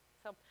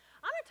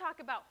So I'm going to talk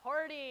about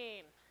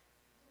hoarding.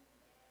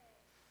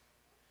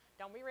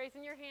 Don't be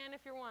raising your hand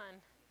if you're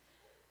one.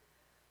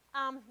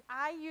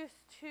 I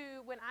used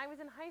to, when I was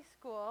in high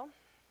school,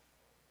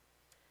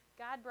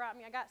 God brought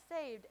me, I got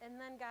saved, and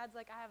then God's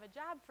like, I have a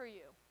job for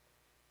you.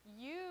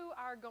 You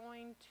are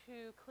going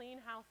to clean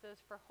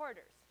houses for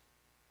hoarders.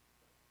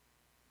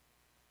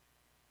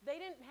 They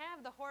didn't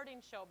have the hoarding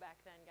show back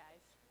then,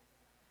 guys.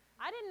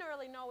 I didn't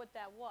really know what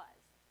that was.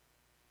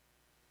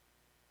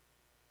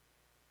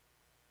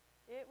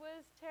 It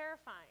was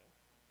terrifying.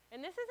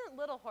 And this isn't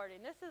little hoarding.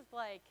 This is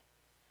like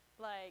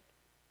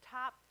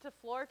top to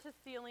floor to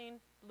ceiling,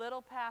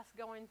 little paths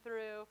going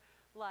through,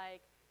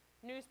 like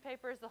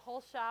newspapers. The whole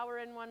shower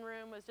in one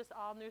room was just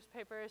all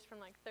newspapers from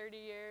like 30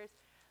 years.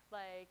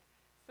 Like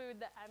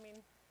food that,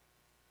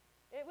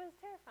 it was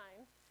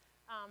terrifying.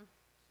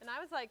 And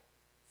I was like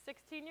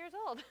 16 years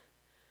old.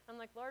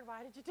 I'm like, Lord,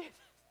 why did you do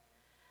this?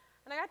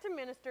 And I got to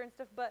minister and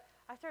stuff, but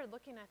I started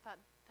looking and I thought,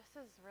 this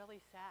is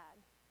really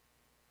sad.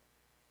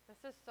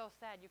 This is so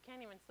sad. You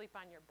can't even sleep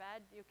on your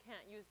bed. You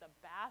can't use the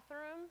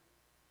bathroom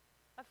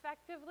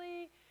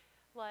effectively.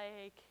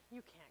 Like,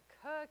 you can't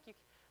cook.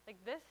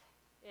 This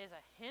is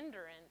a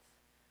hindrance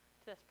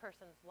to this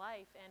person's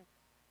life.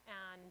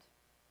 And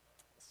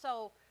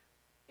so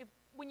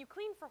when you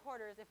clean for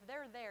hoarders, if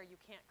they're there,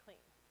 you can't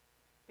clean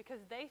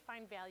because they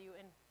find value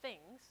in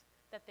things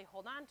that they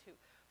hold on to.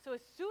 So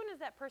as soon as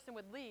that person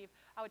would leave,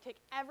 I would take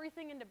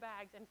everything into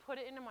bags and put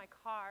it into my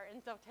car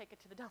and so take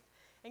it to the dump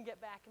and get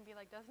back and be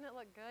like, doesn't it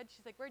look good?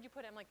 She's like, where'd you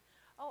put it? I'm like,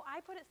 oh,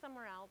 I put it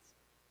somewhere else.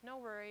 No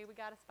worry, we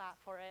got a spot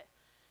for it.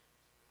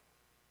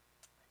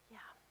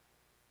 Yeah,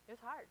 it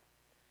was hard.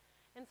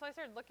 And so I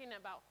started looking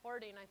about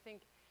hoarding, I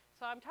think.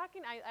 So I'm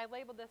talking, I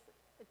labeled this,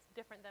 it's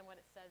different than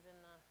what it says in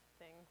the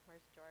thing.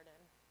 Where's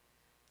Jordan?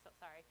 So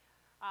sorry.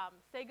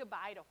 Say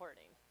goodbye to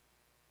hoarding.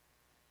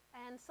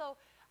 And so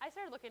I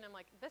started looking, I'm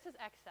like, this is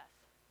excess.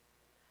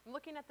 I'm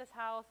looking at this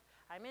house,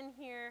 I'm in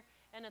here,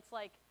 and it's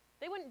like,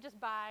 they wouldn't just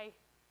buy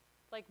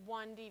like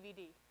one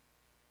DVD.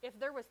 If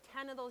there was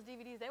 10 of those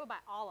DVDs, they would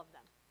buy all of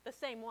them, the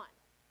same one,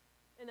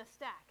 in a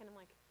stack. And I'm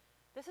like,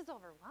 this is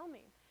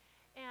overwhelming.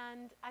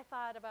 And I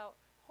thought about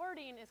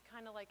hoarding is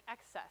kind of like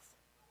excess.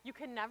 You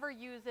can never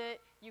use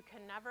it, you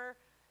can never,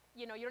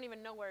 you don't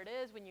even know where it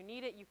is when you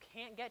need it, you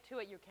can't get to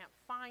it, you can't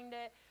find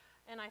it.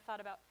 And I thought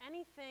about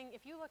anything,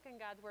 if you look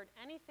in God's Word,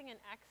 anything in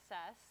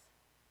excess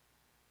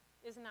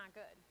is not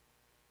good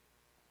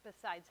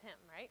besides Him,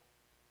 right?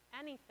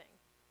 Anything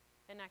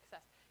in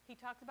excess. He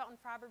talks about in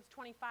Proverbs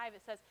 25,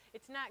 it says,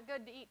 it's not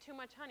good to eat too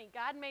much honey.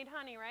 God made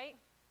honey, right?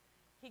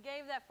 He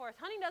gave that for us.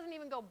 Honey doesn't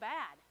even go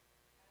bad.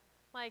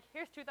 Like,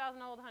 here's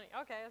 2,000-old honey.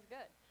 Okay, that's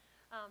good.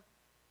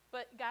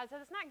 But God says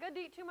it's not good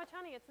to eat too much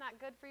honey. It's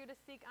not good for you to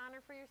seek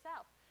honor for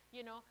yourself,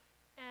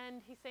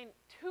 And he's saying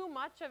too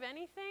much of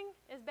anything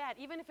is bad,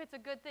 even if it's a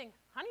good thing.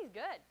 Honey's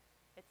good.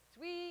 It's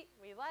sweet.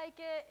 We like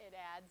it. It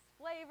adds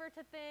flavor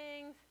to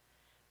things.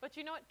 But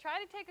you know what? Try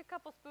to take a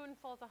couple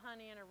spoonfuls of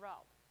honey in a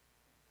row.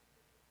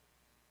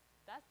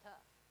 That's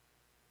tough.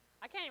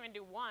 I can't even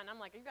do one. I'm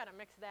like, you got to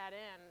mix that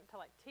in to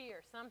like tea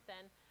or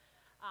something.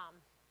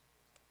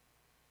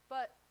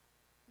 But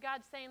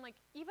God's saying, like,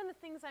 even the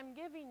things I'm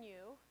giving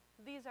you,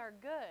 these are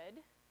good,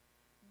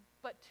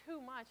 but too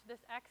much,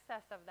 this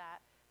excess of that,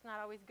 it's not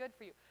always good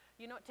for you.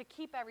 To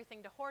keep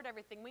everything, to hoard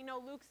everything. We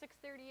know Luke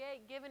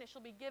 6:38, given it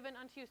shall be given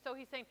unto you. So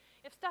he's saying,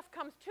 if stuff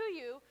comes to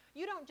you,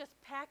 you don't just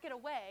pack it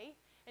away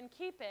and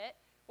keep it.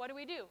 What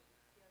do?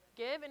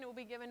 Give, and it will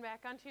be given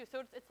back unto you.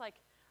 So it's like,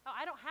 oh,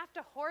 I don't have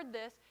to hoard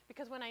this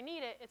because when I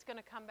need it, it's going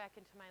to come back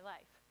into my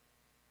life.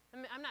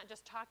 I'm not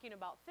just talking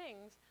about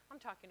things. I'm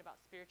talking about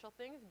spiritual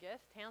things,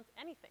 gifts, talents,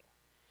 anything.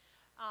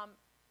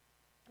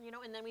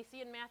 And then we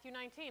see in Matthew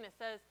 19, it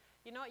says,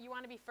 you know what, you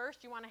want to be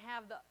first, you want to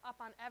have the up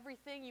on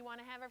everything, you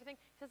want to have everything.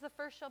 It says the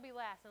first shall be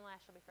last and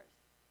last shall be first,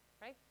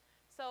 right?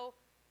 So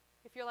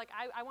if you're like,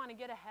 I want to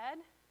get ahead,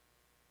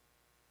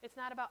 it's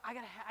not about, I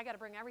got to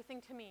bring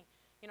everything to me.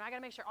 I got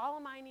to make sure all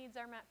of my needs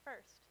are met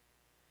first.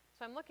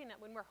 So I'm looking at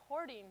when we're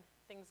hoarding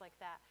things like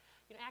that.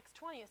 Acts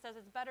 20, it says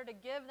it's better to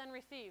give than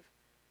receive.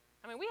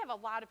 We have a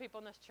lot of people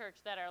in this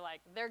church that are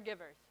like, they're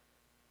givers.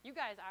 You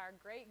guys are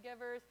great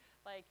givers.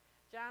 Like,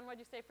 John, what'd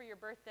you say for your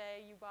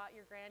birthday? You bought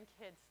your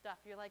grandkids stuff.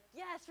 You're like,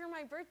 yes, for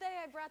my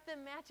birthday, I brought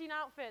them matching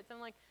outfits.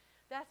 I'm like,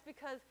 that's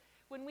because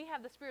when we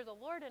have the Spirit of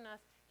the Lord in us,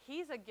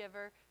 He's a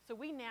giver, so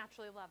we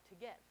naturally love to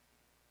give.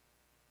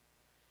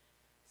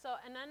 So,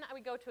 and then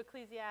we go to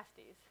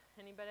Ecclesiastes.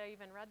 Anybody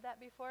even read that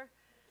before?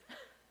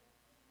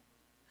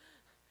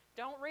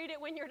 Don't read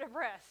it when you're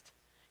depressed.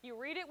 You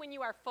read it when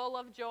you are full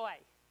of joy,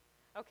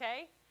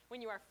 okay?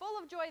 When you are full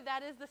of joy,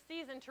 that is the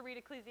season to read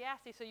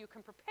Ecclesiastes so you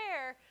can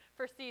prepare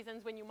for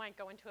seasons when you might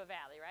go into a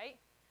valley, right?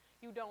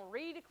 You don't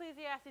read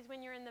Ecclesiastes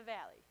when you're in the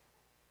valley.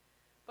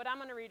 But I'm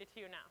going to read it to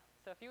you now.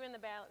 So if you're in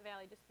the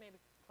valley, just maybe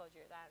close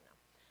your eyes. I don't know.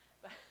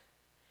 But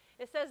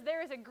it says,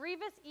 there is a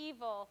grievous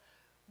evil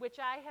which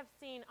I have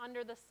seen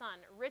under the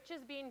sun,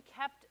 riches being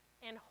kept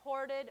and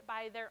hoarded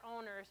by their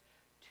owners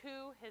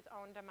to his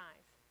own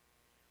demise.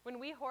 When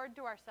we hoard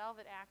to ourselves,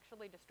 it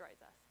actually destroys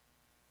us.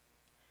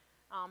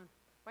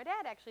 My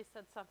dad actually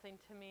said something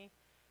to me,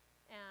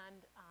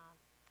 and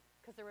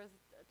because there was,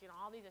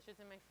 all these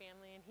issues in my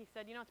family, and he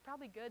said, it's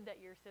probably good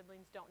that your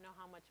siblings don't know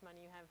how much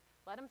money you have.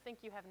 Let them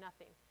think you have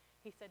nothing.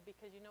 He said,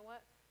 because you know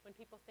what? When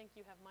people think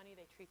you have money,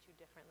 they treat you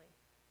differently.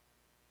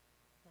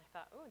 And I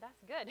thought, oh, that's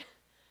good.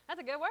 That's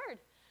a good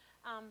word.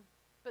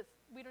 But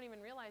we don't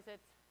even realize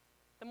it's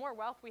the more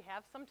wealth we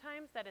have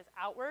sometimes that is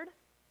outward,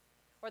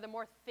 or the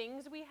more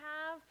things we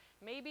have.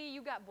 Maybe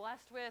you got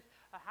blessed with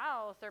a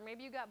house, or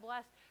maybe you got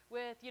blessed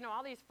with,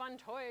 all these fun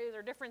toys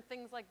or different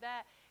things like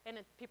that. And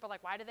people are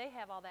like, why do they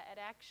have all that? It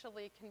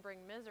actually can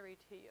bring misery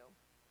to you.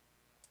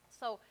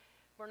 So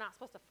we're not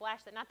supposed to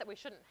flash that. Not that we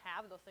shouldn't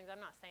have those things. I'm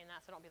not saying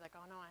that, so don't be like,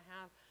 oh, no, I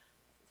have.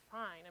 It's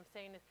fine. I'm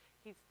saying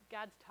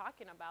God's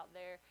talking about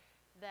there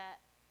that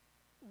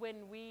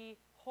when we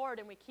hoard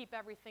and we keep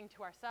everything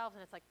to ourselves,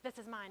 and it's like, this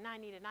is mine, I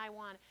need it, and I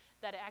want it,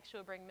 that it actually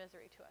will bring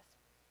misery to us.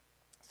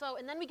 So,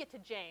 and then we get to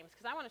James,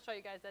 because I want to show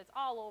you guys that it's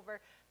all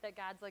over, that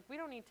God's like, we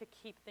don't need to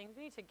keep things,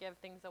 we need to give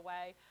things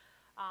away.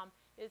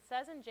 It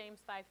says in James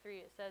 5:3,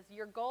 it says,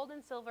 your gold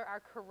and silver are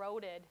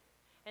corroded,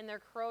 and their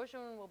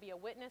corrosion will be a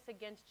witness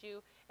against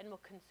you and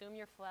will consume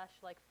your flesh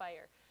like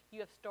fire. You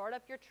have stored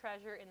up your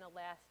treasure in the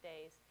last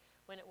days,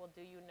 when it will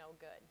do you no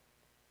good.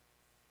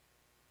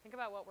 Think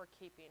about what we're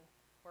keeping,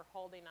 we're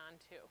holding on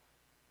to.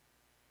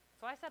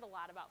 So I said a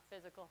lot about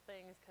physical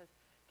things, because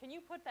can you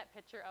put that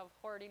picture of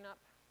hoarding up?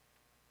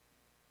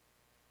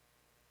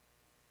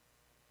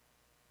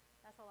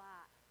 That's a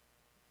lot.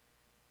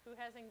 Who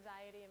has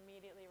anxiety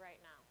immediately right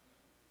now?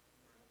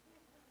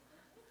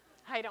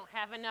 I don't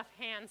have enough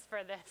hands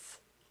for this.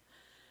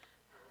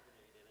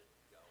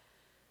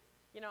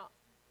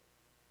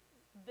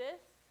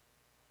 This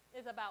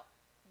is about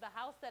the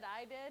house that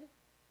I did.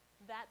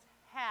 That's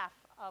half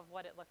of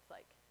what it looks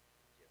like.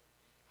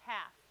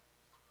 Half.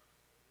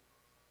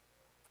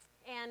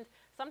 And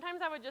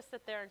sometimes I would just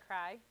sit there and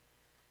cry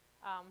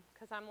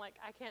because I'm like,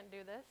 I can't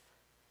do this.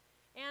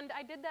 And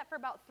I did that for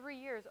about 3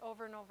 years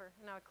over and over.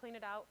 And I would clean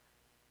it out,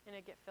 and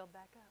it'd get filled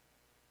back up.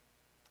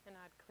 And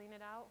I'd clean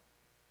it out,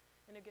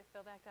 and it'd get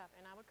filled back up.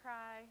 And I would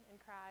cry and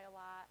cry a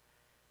lot.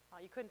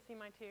 You couldn't see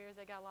my tears.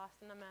 They got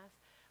lost in the mess.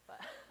 But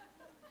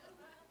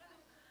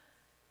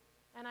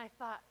and I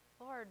thought,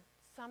 Lord,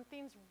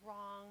 something's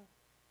wrong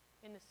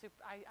in the soup.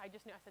 I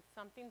just knew. I said,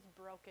 something's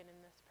broken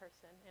in this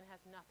person, and it has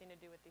nothing to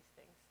do with these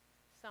things.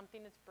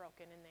 Something is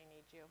broken, and they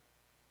need you.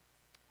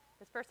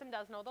 This person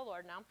does know the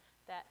Lord now.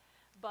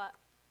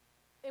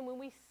 And when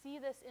we see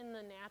this in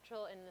the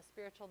natural and the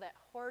spiritual, that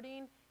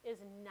hoarding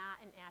is not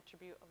an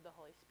attribute of the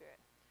Holy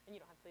Spirit. And you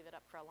don't have to leave it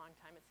up for a long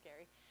time. It's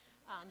scary.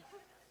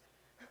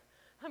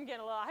 I'm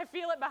getting a little, I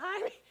feel it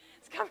behind me.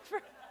 It's coming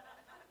from.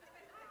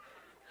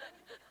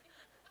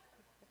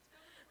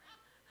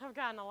 I've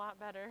gotten a lot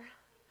better.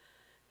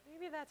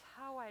 Maybe that's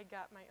how I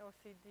got my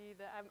OCD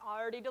that I'm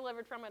already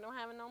delivered from. I don't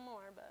have it no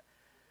more, but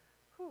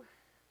whew.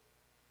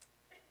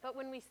 But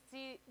when we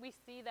see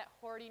that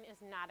hoarding is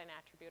not an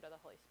attribute of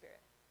the Holy Spirit.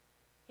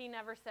 He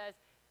never says,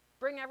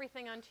 bring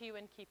everything unto you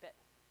and keep it.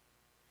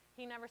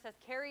 He never says,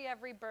 carry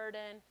every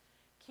burden,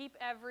 keep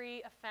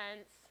every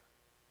offense.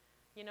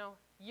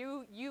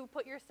 You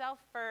put yourself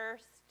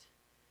first.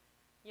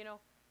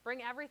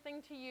 Bring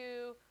everything to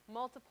you,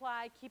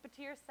 multiply, keep it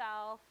to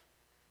yourself.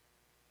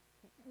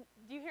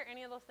 Do you hear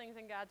any of those things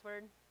in God's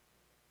word?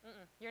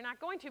 You're not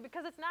going to,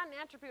 because it's not an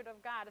attribute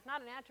of God. It's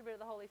not an attribute of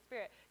the Holy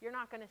Spirit. You're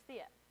not going to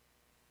see it.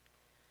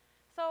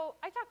 So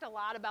I talked a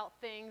lot about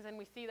things, and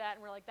we see that,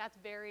 and we're like, that's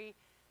very,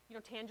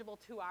 tangible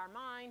to our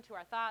mind, to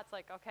our thoughts.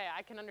 Like, okay,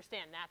 I can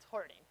understand that's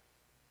hoarding.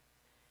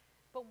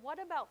 But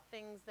what about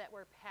things that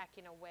we're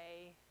packing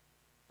away,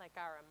 like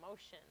our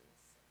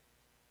emotions?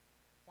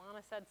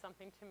 Juana said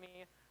something to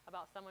me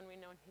about someone we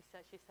know, and she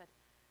said,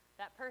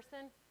 that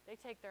person, they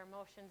take their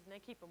emotions and they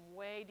keep them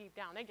way deep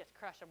down. They just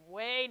crush them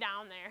way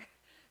down there.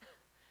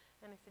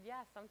 And I said,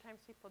 yeah,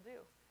 sometimes people do.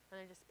 And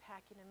they're just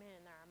packing them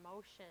in, their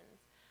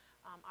emotions,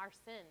 our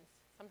sins.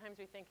 Sometimes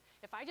we think,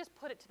 if I just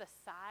put it to the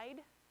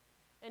side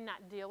and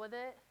not deal with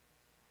it,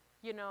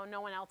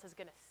 no one else is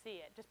going to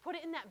see it. Just put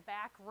it in that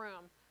back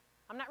room.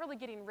 I'm not really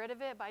getting rid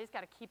of it, but I just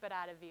got to keep it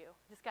out of view.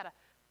 Just got to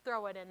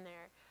throw it in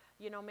there.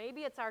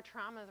 Maybe it's our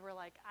traumas. We're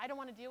like, I don't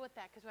want to deal with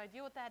that, because when I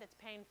deal with that, it's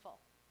painful.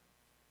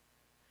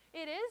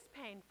 It is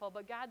painful,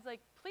 but God's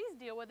like, please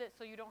deal with it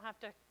so you don't have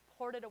to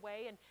hoard it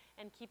away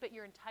and keep it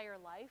your entire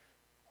life.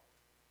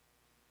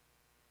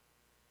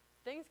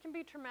 Things can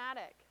be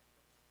traumatic.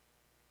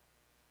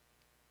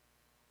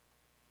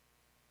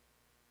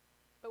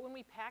 But when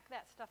we pack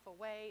that stuff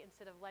away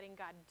instead of letting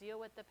God deal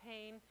with the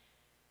pain,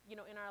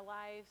 in our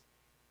lives,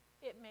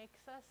 it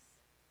makes us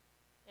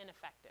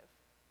ineffective.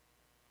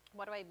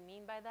 What do I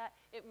mean by that?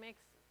 It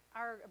makes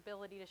our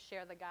ability to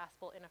share the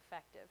gospel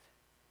ineffective.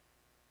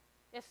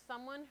 If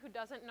someone who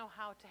doesn't know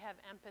how to have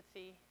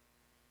empathy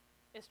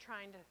is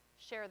trying to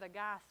share the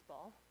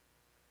gospel,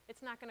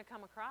 it's not going to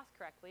come across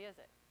correctly, is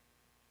it?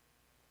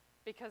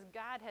 Because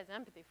God has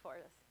empathy for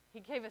us. He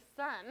gave his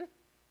son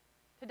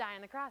to die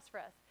on the cross for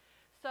us.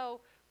 So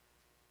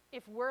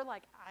if we're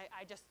like,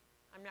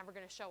 I'm never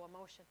going to show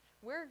emotion,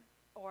 we're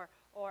or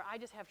I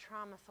just have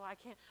trauma, so I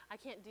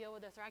can't deal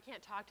with this, or I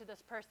can't talk to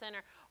this person,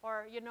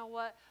 or you know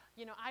what,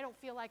 I don't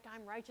feel like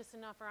I'm righteous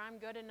enough, or I'm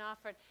good enough,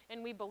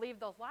 and we believe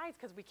those lies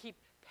because we keep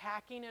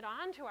packing it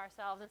onto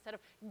ourselves instead of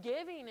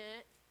giving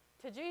it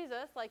to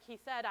Jesus, like he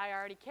said, I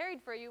already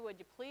carried for you. Would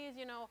you please,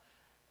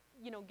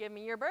 give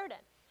me your burden?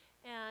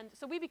 And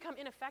so we become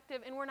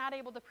ineffective, and we're not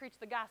able to preach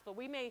the gospel.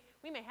 We may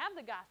have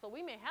the gospel,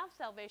 we may have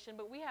salvation,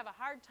 but we have a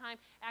hard time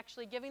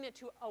actually giving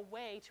it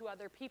away to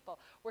other people.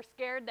 We're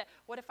scared that,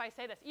 what if I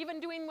say this? Even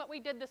doing what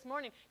we did this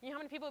morning, you know how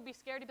many people would be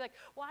scared to be like,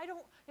 well,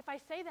 if I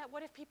say that,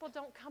 what if people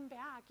don't come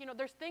back?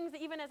 There's things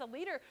that even as a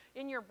leader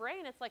in your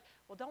brain, it's like,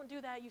 well, don't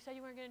do that. You said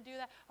you weren't going to do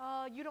that.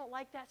 Oh, you don't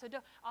like that, so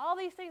don't. All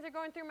these things are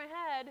going through my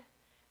head,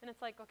 and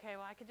it's like, okay,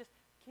 well, I could just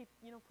keep,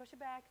 push it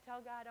back,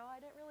 tell God, oh,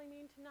 I didn't really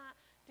mean to not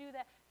do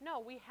that. No,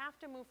 we have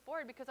to move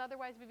forward because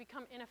otherwise we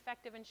become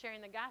ineffective in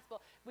sharing the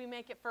gospel. We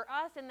make it for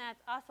us, and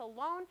that's us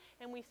alone,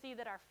 and we see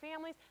that our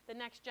families, the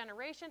next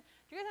generation.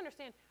 Do you guys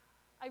understand?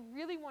 I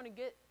really want to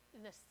get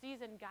in this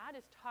season, God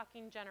is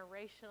talking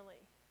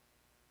generationally.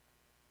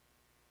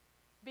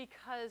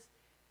 Because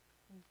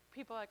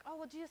people are like, oh,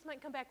 well, Jesus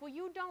might come back. Well,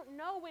 you don't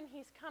know when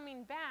he's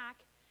coming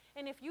back.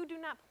 And if you do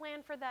not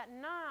plan for that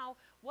now,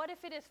 what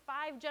if it is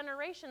 5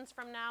 generations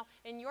from now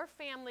and your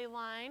family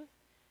line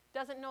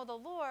doesn't know the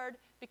Lord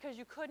because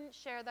you couldn't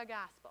share the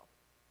gospel?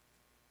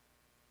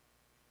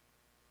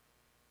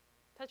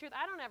 Tell the truth,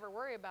 I don't ever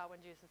worry about when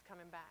Jesus is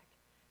coming back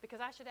because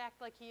I should act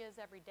like he is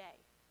every day.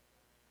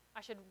 I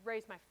should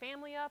raise my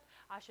family up.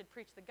 I should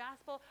preach the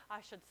gospel.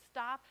 I should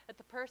stop at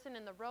the person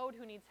in the road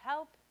who needs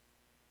help,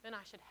 and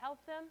I should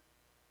help them.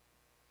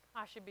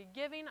 I should be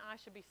giving. I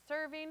should be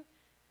serving.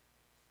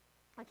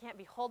 I can't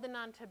be holding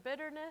on to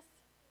bitterness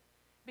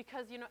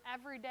because,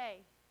 every day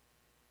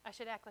I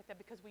should act like that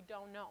because we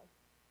don't know.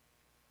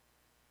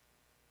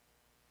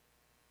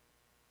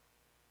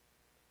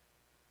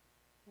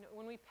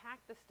 When we pack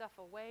this stuff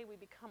away, we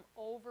become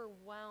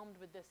overwhelmed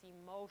with this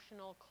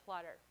emotional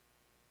clutter.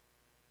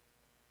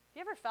 Have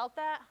you ever felt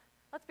that?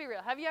 Let's be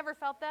real. Have you ever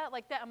felt that?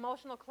 Like that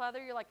emotional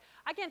clutter? You're like,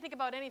 I can't think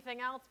about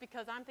anything else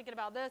because I'm thinking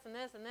about this and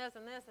this and this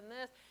and this and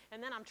this.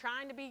 And then I'm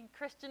trying to be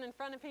Christian in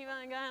front of people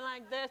and going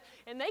like this.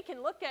 And they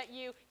can look at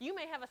you. You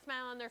may have a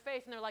smile on their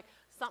face and they're like,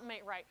 something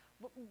ain't right.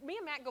 Me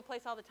and Matt go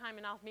place all the time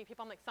and I'll meet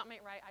people. I'm like, something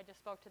ain't right. I just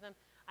spoke to them.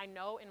 I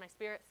know in my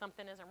spirit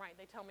something isn't right.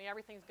 They tell me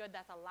everything's good.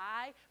 That's a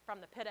lie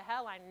from the pit of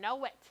hell. I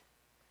know it.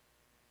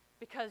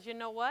 Because you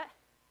know what?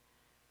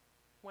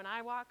 When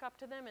I walk up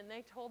to them and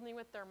they told me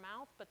with their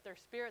mouth, but their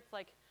spirit's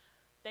like,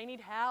 they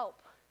need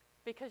help.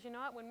 Because you know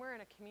what? When we're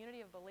in a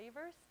community of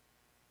believers,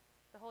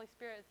 the Holy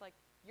Spirit is like,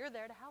 you're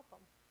there to help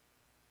them.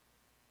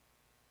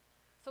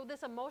 So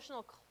this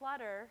emotional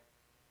clutter,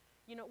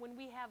 when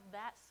we have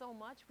that so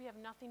much, we have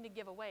nothing to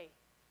give away.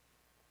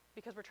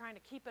 Because we're trying to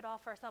keep it all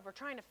for ourselves. We're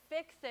trying to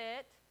fix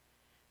it.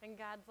 And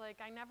God's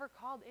like, I never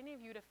called any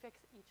of you to fix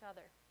each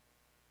other.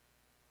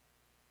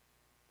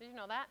 Did you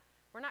know that?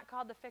 We're not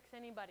called to fix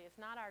anybody. It's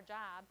not our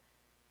job.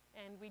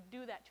 And we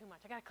do that too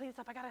much. I got to clean this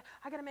up. I got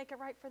to make it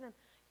right for them.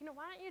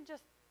 Why don't you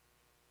just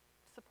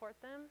support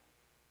them?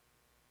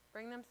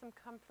 Bring them some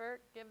comfort.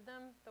 Give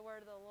them the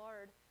word of the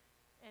Lord.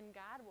 And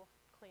God will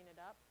clean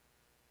it up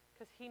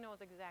because he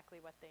knows exactly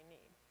what they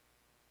need.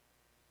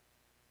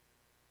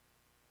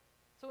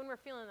 So when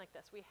we're feeling like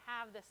this, we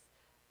have this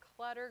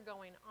clutter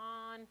going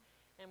on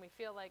and we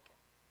feel like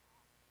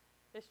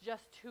it's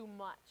just too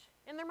much.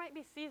 And there might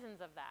be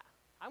seasons of that.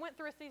 I went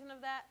through a season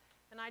of that.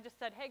 And I just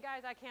said, hey,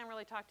 guys, I can't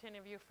really talk to any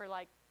of you for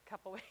like a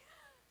couple weeks.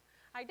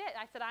 I did.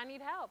 I said, I need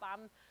help.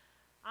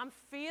 I'm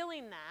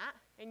feeling that.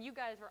 And you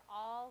guys were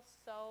all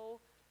so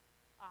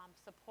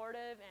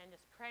supportive and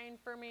just praying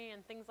for me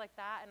and things like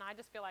that. And I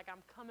just feel like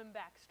I'm coming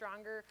back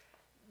stronger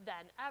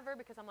than ever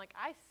because I'm like,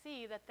 I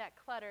see that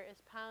clutter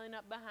is piling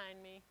up behind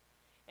me.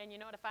 And you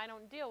know what? If I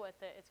don't deal with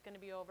it, it's going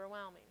to be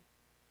overwhelming.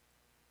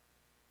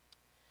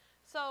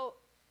 So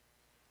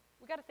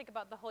we got to think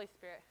about the Holy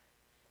Spirit.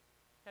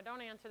 Now,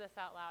 don't answer this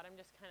out loud. I'm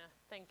just kind of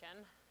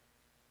thinking.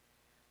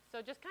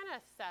 So just kind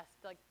of assess,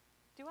 like,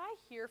 do I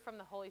hear from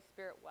the Holy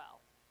Spirit well?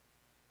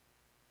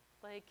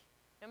 Like,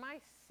 am I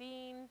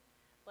seeing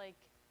the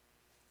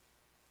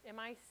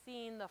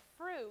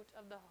fruit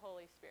of the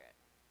Holy Spirit?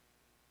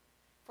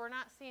 If we're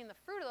not seeing the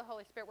fruit of the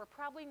Holy Spirit, we're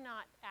probably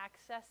not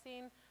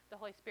accessing the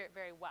Holy Spirit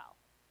very well.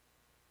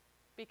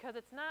 Because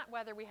it's not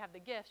whether we have the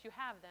gifts. You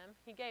have them.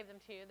 He gave them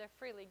to you. They're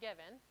freely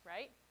given,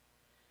 right?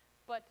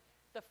 But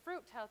the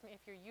fruit tells me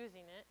if you're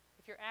using it,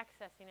 if you're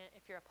accessing it,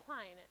 if you're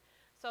applying it.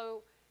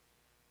 So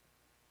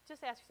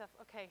just ask yourself,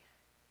 okay,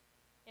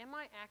 am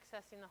I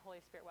accessing the Holy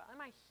Spirit well? Am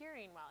I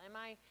hearing well? Am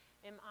I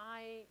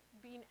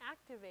being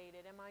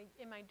activated? Am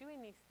I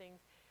doing these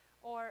things?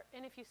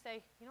 And if you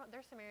say, you know what,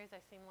 there's some areas I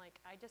seem like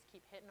I just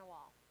keep hitting a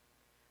wall.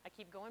 I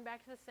keep going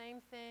back to the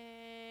same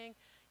thing.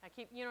 I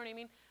keep, you know what I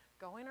mean,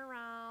 going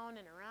around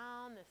and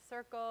around this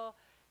circle.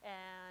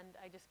 And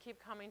I just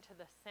keep coming to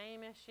the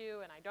same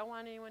issue, and I don't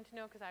want anyone to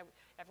know because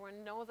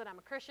everyone knows that I'm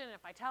a Christian. And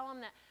if I tell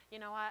them that, you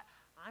know what,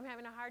 I'm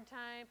having a hard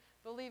time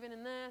believing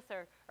in this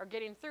or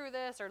getting through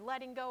this or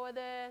letting go of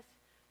this,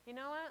 You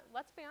know what?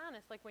 Let's be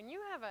honest. Like when you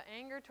have an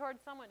anger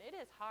towards someone, it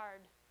is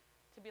hard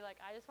to be like,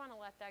 I just want to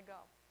let that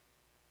go.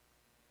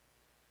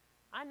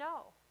 I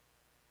know.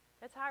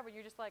 It's hard when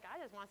you're just like,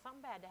 I just want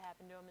something bad to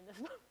happen to them in this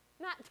moment.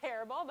 Not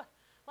terrible, but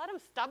let them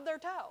stub their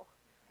toe.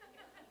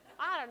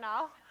 I don't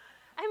know.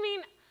 I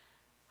mean,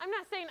 I'm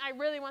not saying I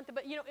really want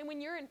but and when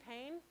you're in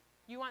pain,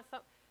 you want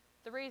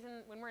the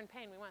reason when we're in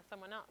pain, we want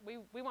someone else.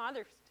 We want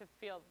others to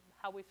feel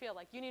how we feel.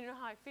 Like, you need to know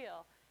how I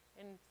feel.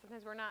 And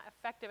sometimes we're not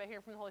effective at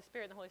hearing from the Holy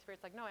Spirit. And the Holy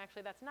Spirit's like, no,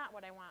 actually, that's not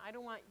what I want.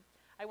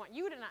 I want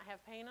you to not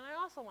have pain, and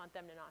I also want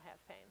them to not have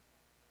pain.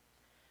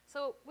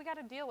 So we got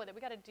to deal with it.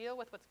 We got to deal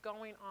with what's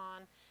going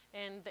on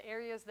in the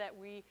areas that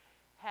we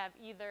have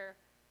either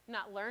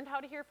not learned how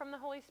to hear from the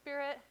Holy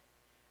Spirit,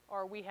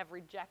 or we have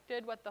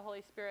rejected what the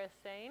Holy Spirit is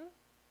saying.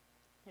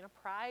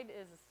 Pride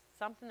is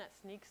something that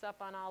sneaks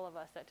up on all of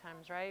us at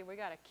times, right? We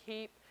got to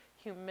keep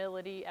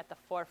humility at the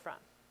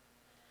forefront.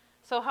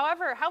 So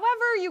however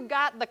you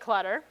got the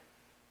clutter,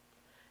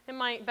 it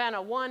might have been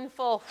a one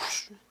full,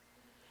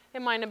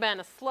 it might have been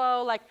a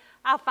slow, like,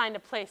 I'll find a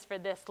place for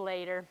this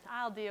later.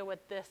 I'll deal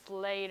with this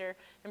later.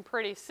 And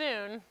pretty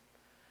soon,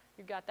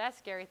 you've got that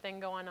scary thing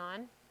going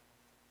on.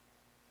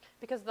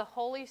 Because the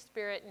Holy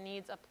Spirit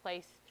needs a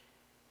place.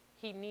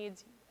 He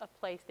needs a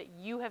place that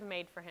you have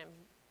made for him.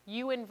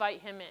 You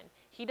invite him in.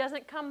 He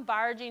doesn't come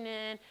barging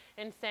in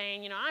and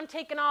saying, I'm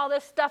taking all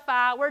this stuff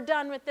out. We're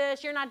done with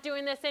this. You're not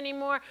doing this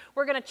anymore.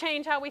 We're going to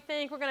change how we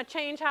think. We're going to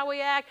change how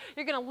we act.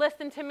 You're going to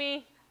listen to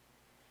me.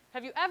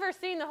 Have you ever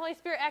seen the Holy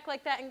Spirit act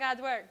like that in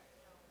God's Word?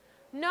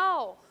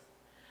 No.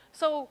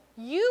 So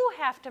you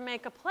have to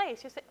make a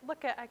place. You say,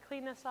 look, I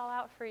cleaned this all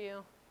out for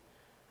you.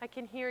 I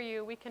can hear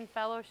you. We can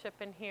fellowship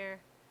in here.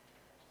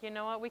 You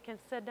know what? We can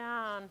sit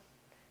down.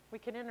 We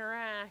can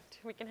interact.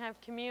 We can have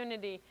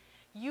community.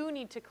 You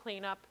need to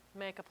clean up,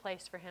 make a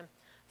place for him.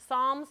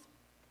 Psalms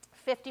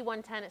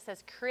 51:10, it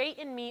says, create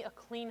in me a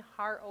clean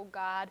heart, O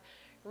God.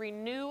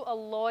 Renew a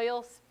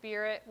loyal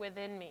spirit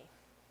within me.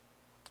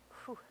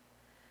 Whew,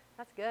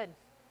 that's good.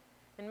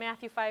 In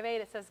Matthew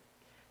 5:8, it says,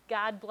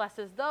 God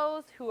blesses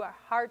those whose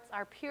hearts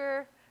are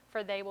pure,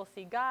 for they will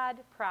see God.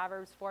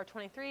 Proverbs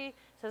 4:23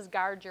 says,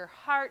 guard your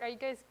heart. Are you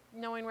guys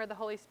knowing where the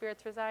Holy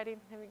Spirit's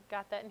residing? Have you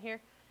got that in here?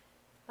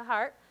 The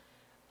heart.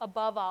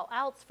 Above all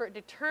else, for it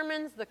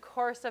determines the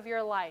course of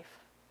your life.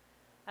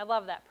 I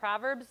love that.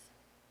 Proverbs,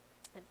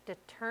 it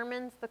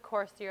determines the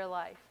course of your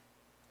life.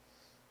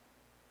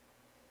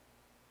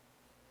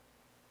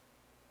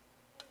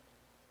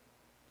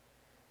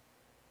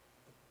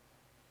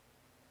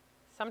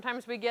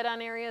 Sometimes we get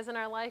on areas in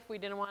our life we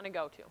didn't want to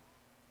go to.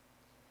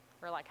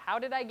 We're like, how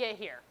did I get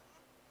here?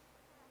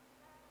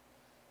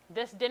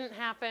 This didn't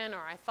happen,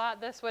 or I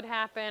thought this would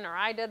happen, or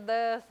I did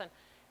this.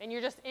 And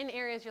you're just in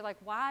areas you're like,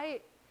 why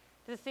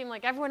does it seem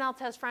like everyone else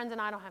has friends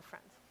and I don't have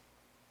friends?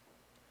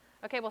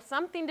 Okay, well,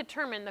 something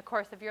determined the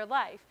course of your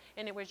life,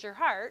 and it was your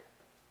heart.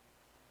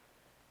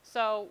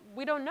 So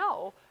we don't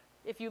know.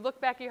 If you look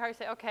back at your heart and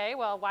say, okay,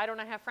 well, why don't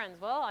I have friends?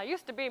 Well, I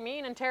used to be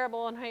mean and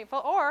terrible and hateful,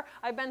 or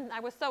I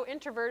was so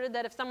introverted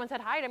that if someone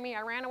said hi to me,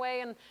 I ran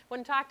away and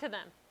wouldn't talk to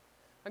them.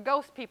 Or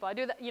ghost people, I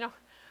do that,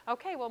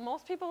 Okay, well,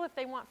 most people, if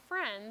they want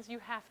friends, you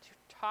have to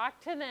talk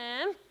to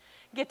them,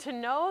 get to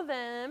know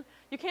them.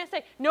 You can't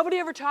say, nobody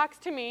ever talks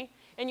to me,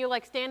 and you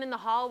stand in the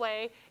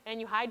hallway and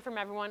you hide from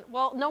everyone.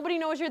 Well, nobody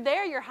knows you're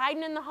there. You're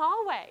hiding in the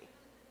hallway.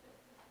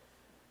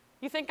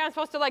 You think I'm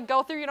supposed to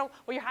go through, well,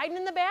 you're hiding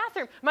in the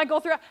bathroom. I might go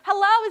through,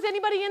 hello, is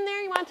anybody in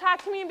there? You want to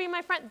talk to me and be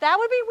my friend? That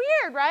would be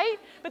weird, right?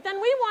 But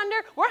then we wonder,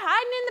 we're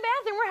hiding in the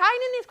bathroom, we're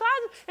hiding in these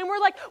closets, and we're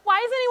like, why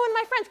isn't anyone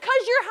my friends?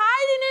 Because you're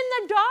hiding in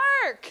the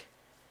dark.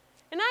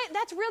 And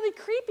that's really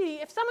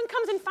creepy. If someone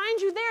comes and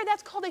finds you there,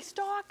 that's called a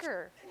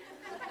stalker.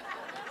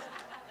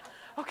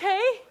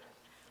 Okay?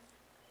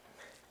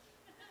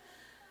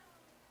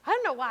 I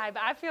don't know why,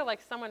 but I feel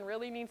like someone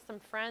really needs some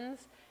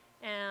friends,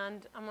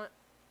 and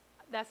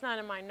that's not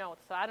in my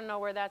notes, so I don't know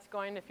where that's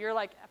going. If you're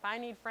like, if I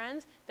need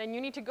friends, then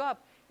you need to go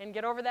up and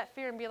get over that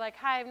fear and be like,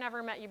 hi, I've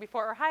never met you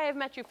before, or hi, I've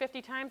met you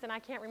 50 times and I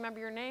can't remember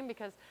your name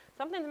because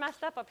something's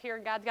messed up here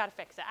and God's got to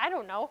fix it. I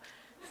don't know.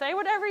 Say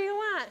whatever you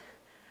want.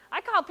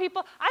 I call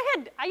people,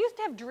 I used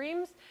to have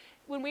dreams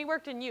when we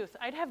worked in youth.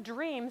 I'd have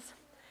dreams,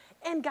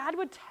 and God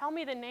would tell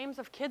me the names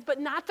of kids, but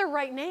not the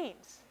right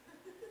names.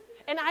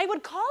 And I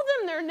would call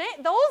them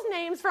those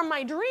names from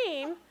my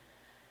dream,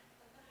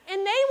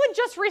 and they would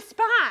just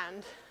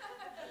respond.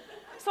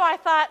 So I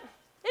thought,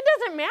 it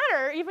doesn't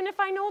matter. Even if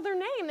I know their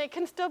name, they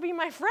can still be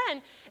my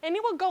friend. And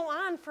it will go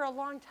on for a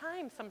long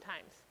time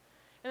sometimes.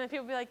 And then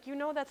people will be like,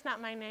 that's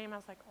not my name. I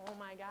was like, oh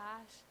my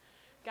gosh.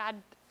 God,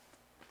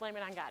 blame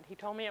it on God. He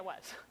told me it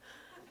was.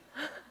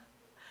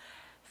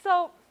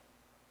 So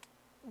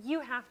you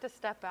have to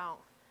step out.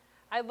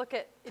 I look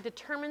at, it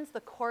determines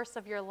the course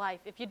of your life.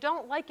 If you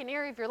don't like an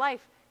area of your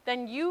life,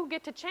 then you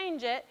get to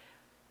change it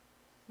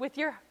with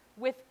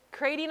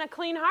creating a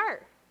clean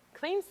heart.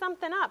 Clean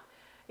something up.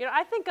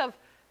 I think of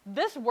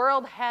this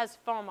world has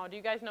FOMO. Do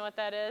you guys know what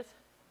that is?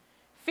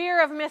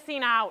 Fear of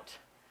missing out.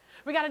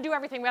 We got to do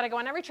everything. We got to go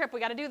on every trip. We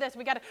got to do this.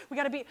 We got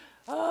to be,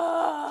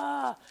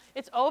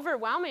 it's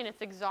overwhelming.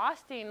 It's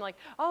exhausting. Like,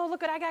 oh,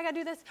 look, I got to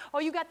do this. Oh,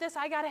 you got this.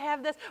 I got to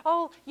have this.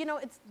 Oh,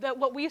 it's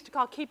what we used to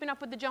call keeping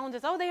up with the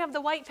Joneses. Oh, they have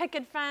the white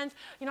picket fence.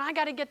 I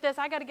got to get this.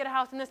 I got to get a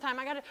house in this time.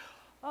 I got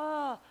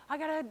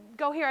to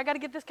go here. I got to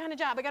get this kind of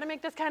job. I got to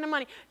make this kind of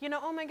money.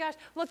 Oh my gosh,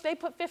 look, they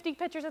put 50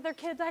 pictures of their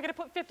kids. I got to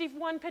put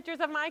 51 pictures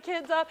of my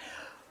kids up.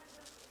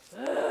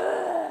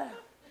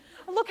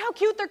 Look how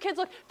cute their kids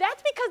look.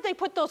 That's because they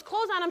put those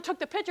clothes on them, took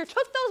the picture,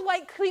 took those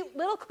white,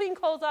 little clean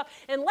clothes off,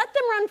 and let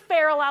them run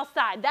feral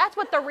outside. That's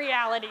what the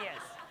reality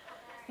is.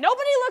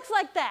 Nobody looks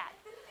like that.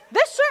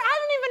 This shirt, I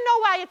don't even know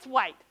why it's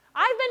white.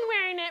 I've been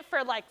wearing it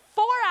for like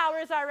 4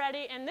 hours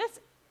already, and this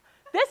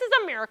is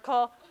a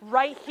miracle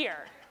right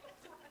here.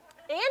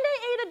 And I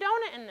ate a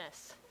donut in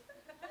this.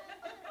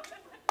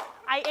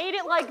 I ate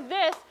it like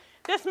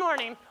this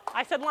morning.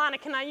 I said, Lana,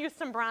 can I use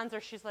some bronzer?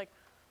 She's like,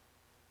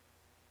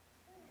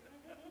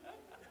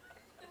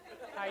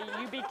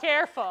 you be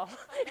careful.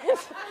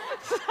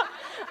 So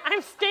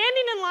I'm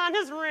standing in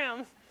Lana's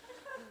room,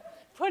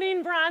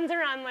 putting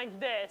bronzer on like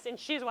this, and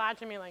she's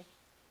watching me like,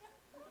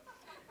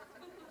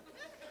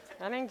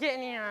 I didn't get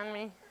any on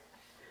me.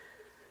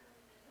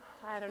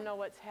 I don't know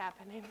what's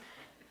happening.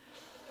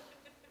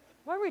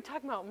 What are we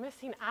talking about?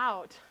 Missing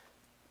out.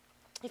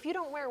 If you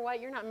don't wear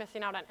white, you're not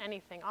missing out on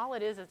anything. All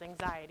it is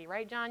anxiety,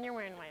 right, John? You're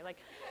wearing white. Like,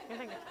 you're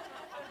thinking,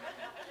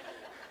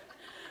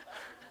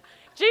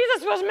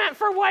 Jesus was meant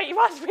for white.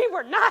 We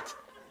were not.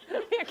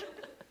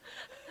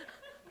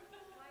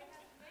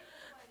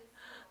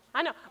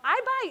 I know.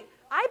 I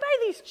buy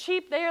these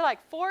cheap. They're like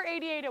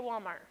 $4.88 at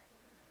Walmart.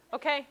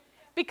 Okay?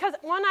 Because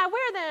when I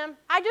wear them,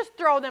 I just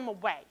throw them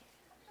away.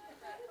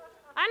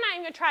 I'm not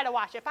even going to try to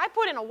wash it. If I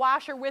put in a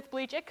washer with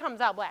bleach, it comes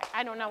out black.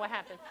 I don't know what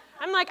happened.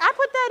 I'm like, I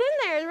put that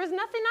in there. There was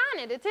nothing on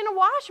it. It's in a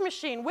wash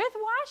machine with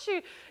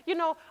washi.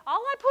 All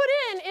I put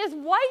in is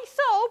white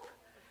soap,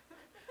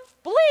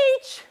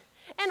 bleach,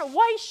 and a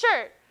white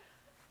shirt.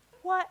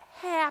 What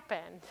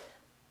happened?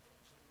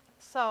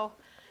 So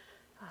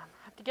I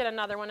have to get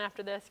another one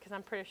after this because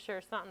I'm pretty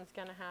sure something's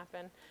going to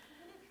happen.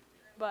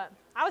 But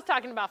I was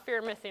talking about fear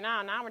of missing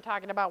out. Now we're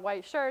talking about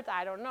white shirts.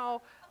 I don't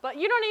know. But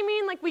you know what I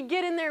mean? Like we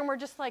get in there and we're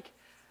just like,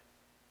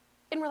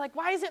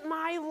 why isn't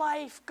my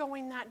life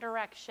going that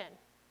direction?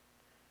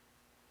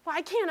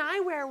 Why can't I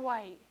wear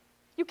white?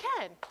 You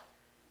can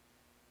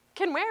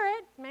wear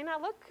it. May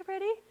not look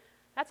pretty.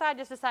 That's why I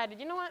just decided,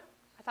 you know what?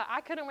 I thought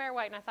I couldn't wear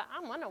white, and I thought,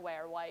 I'm going to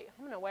wear white.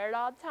 I'm going to wear it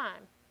all the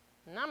time.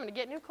 And I'm going to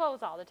get new clothes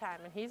all the time,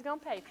 and he's going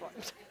to pay for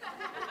it.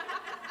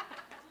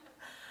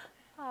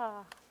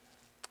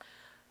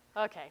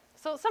 Okay,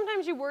 so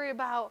sometimes you worry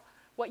about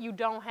what you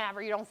don't have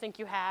or you don't think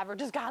you have, or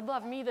does God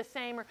love me the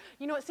same? Or,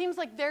 it seems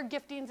like their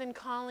giftings and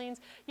callings,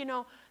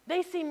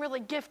 they seem really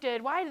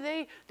gifted. Why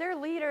do they're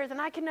leaders,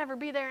 and I can never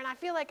be there, and I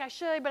feel like I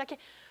should, but I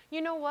can't.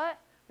 You know what?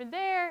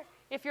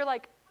 If you're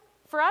like,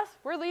 for us,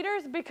 we're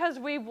leaders because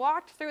we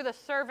walked through the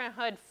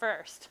servanthood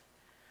first.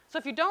 So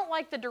if you don't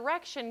like the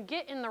direction,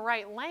 get in the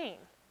right lane.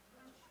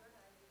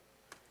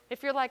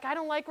 If you're like, I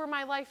don't like where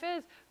my life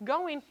is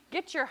going,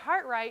 get your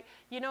heart right.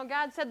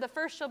 God said the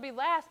first shall be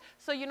last.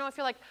 So, if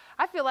you're like,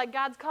 I feel like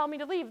God's called me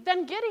to leave,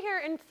 then get here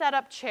and set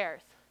up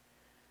chairs.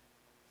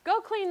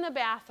 Go clean the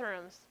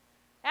bathrooms.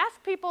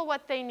 Ask people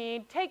what they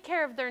need. Take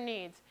care of their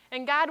needs.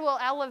 And God will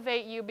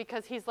elevate you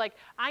because he's like,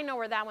 I know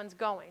where that one's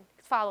going.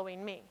 It's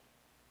following me.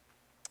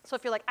 So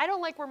if you're like, I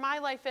don't like where my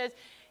life is,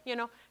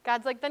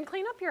 God's like, then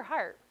clean up your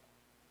heart.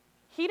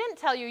 He didn't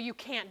tell you you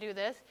can't do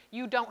this.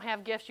 You don't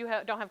have gifts. You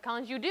don't have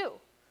callings. You do.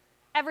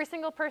 Every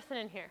single person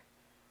in here.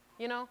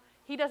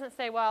 He doesn't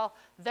say, well,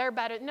 they're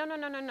better.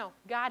 No.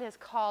 God has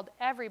called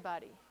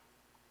everybody.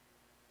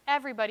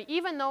 Everybody,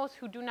 even those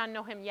who do not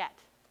know him yet.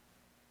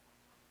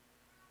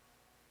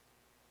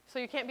 So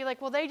you can't be like,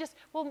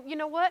 you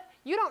know what?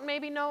 You don't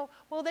maybe know,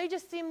 they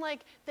just seem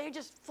like they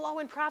just flow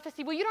in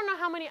prophecy. Well, you don't know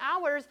how many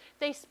hours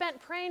they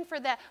spent praying for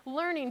that,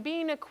 learning,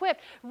 being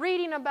equipped,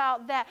 reading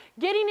about that,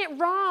 getting it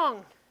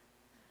wrong.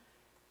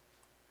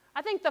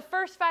 I think the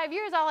first 5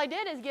 years, all I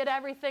did is get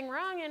everything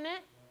wrong in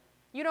it.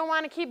 You don't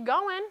want to keep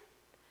going.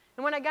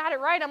 And when I got it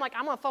right, I'm like,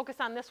 I'm going to focus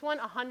on this one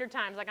 100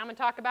 times. Like, I'm going to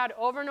talk about it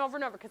over and over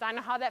and over because I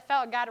know how that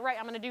felt. I got it right.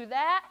 I'm going to do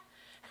that.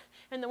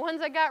 And the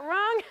ones I got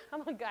wrong,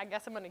 I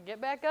guess I'm going to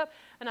get back up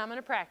and I'm going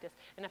to practice.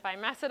 And if I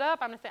mess it up,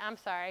 I'm going to say, I'm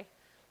sorry.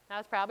 That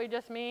was probably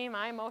just me,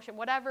 my emotion,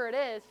 whatever it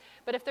is.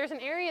 But if there's an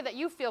area that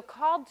you feel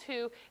called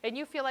to and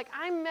you feel like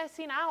I'm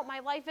missing out, my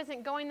life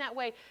isn't going that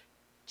way,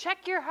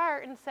 check your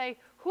heart and say,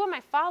 who am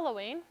I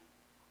following?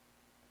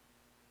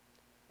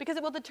 Because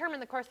it will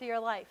determine the course of your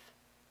life.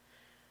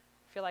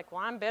 If you're like,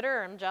 well, I'm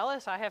bitter, I'm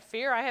jealous, I have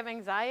fear, I have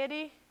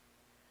anxiety.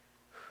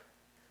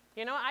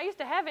 I used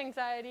to have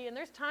anxiety, and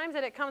there's times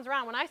that it comes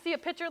around. When I see a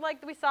picture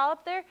like we saw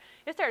up there,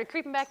 it started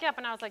creeping back up,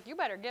 and I was like, you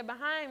better get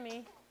behind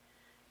me.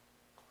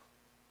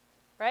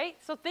 Right?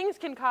 So things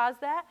can cause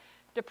that.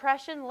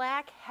 Depression,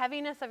 lack,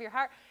 heaviness of your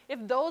heart. If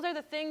those are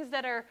the things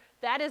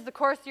that is the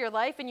course of your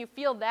life, and you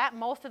feel that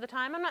most of the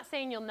time, I'm not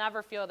saying you'll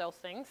never feel those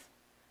things.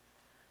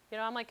 You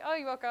know, I'm like, oh,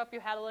 you woke up,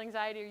 you had a little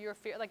anxiety, or you were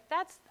fear. Like,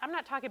 I'm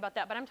not talking about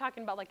that, but I'm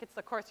talking about, like, it's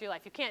the course of your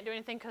life. You can't do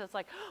anything because it's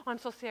like, oh, I'm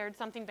so scared,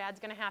 something bad's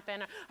going to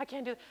happen. I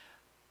can't do it.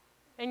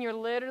 And you're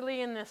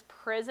literally in this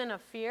prison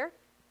of fear.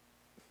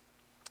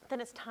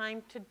 Then it's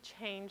time to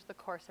change the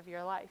course of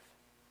your life.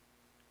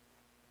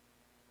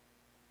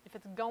 If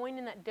it's going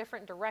in that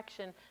different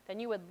direction than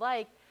you would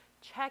like,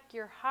 check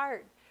your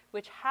heart,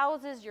 which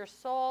houses your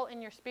soul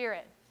and your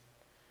spirit.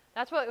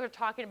 That's what we're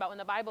talking about when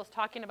the Bible's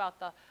talking about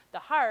the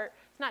heart.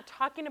 It's not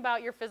talking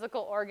about your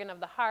physical organ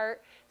of the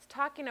heart. It's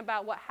talking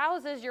about what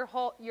houses your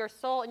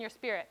soul and your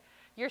spirit.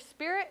 Your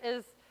spirit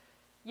is,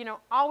 you know,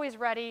 always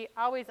ready,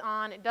 always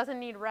on. It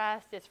doesn't need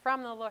rest. It's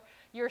from the Lord.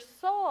 Your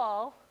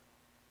soul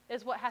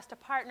is what has to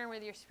partner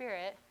with your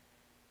spirit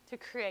to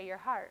create your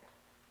heart.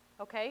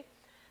 Okay?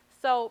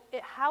 So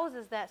it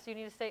houses that. So you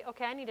need to say,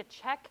 okay, I need to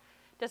check.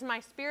 Does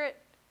my spirit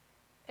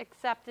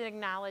accept and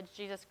acknowledge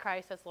Jesus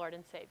Christ as Lord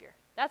and Savior?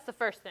 That's the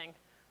first thing.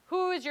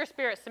 Who is your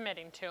spirit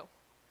submitting to?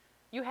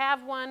 You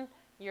have one.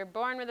 You're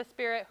born with a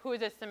spirit. Who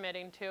is it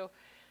submitting to?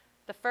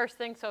 The first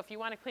thing, so if you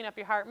want to clean up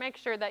your heart, make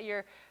sure that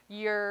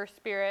your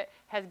spirit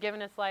has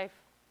given its life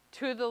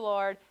to the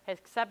Lord, has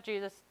accepted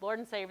Jesus, Lord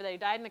and Savior, that he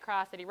died on the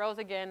cross, that he rose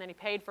again, that he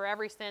paid for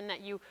every sin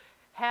that you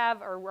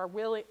have or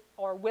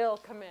will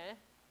commit,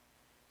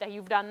 that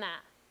you've done that.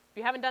 If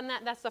you haven't done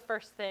that, that's the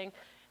first thing.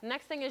 The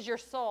next thing is your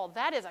soul.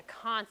 That is a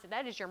constant.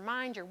 That is your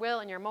mind, your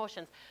will, and your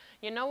emotions.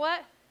 You know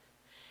what?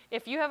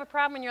 If you have a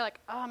problem and you're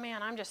like, oh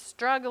man, I'm just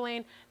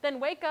struggling,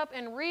 then wake up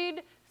and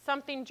read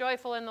something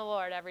joyful in the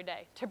Lord every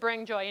day to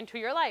bring joy into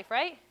your life,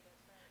 right?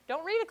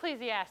 Don't read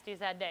Ecclesiastes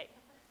that day.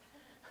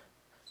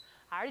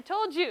 I already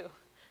told you.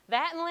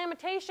 That and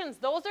Lamentations,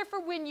 those are for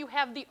when you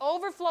have the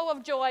overflow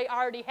of joy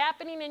already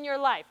happening in your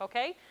life,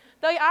 okay?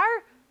 They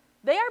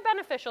are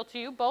beneficial to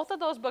you. Both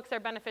of those books are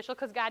beneficial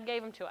because God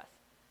gave them to us.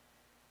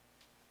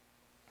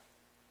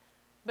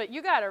 But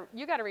you gotta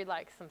read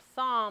like some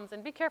Psalms,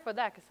 and be careful with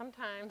that because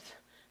sometimes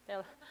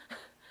they'll.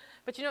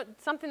 But you know,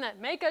 something that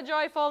make a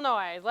joyful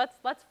noise.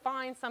 Let's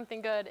find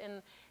something good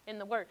in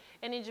the Word.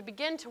 And as you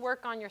begin to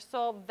work on your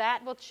soul,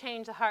 that will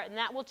change the heart, and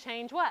that will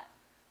change what?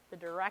 The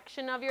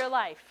direction of your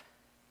life.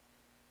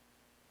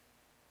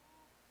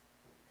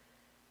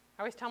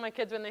 I always tell my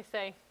kids when they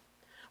say,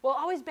 well,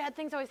 always bad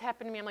things always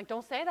happen to me. I'm like,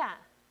 don't say that.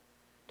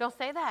 Don't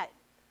say that.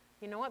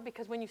 You know what?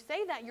 Because when you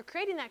say that, you're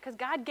creating that because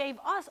God gave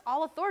us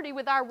all authority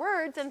with our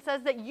words and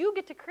says that you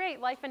get to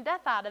create life and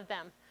death out of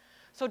them.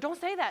 So don't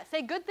say that.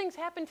 Say good things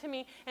happen to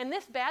me and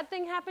this bad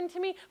thing happened to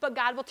me, but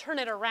God will turn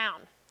it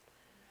around.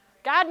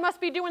 God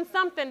must be doing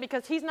something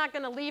because he's not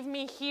going to leave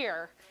me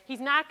here. He's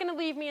not going to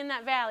leave me in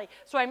that valley.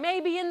 So I may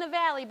be in the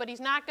valley, but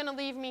he's not going to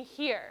leave me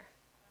here.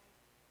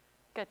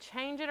 Got to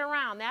change it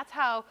around. That's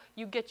how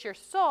you get your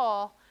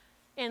soul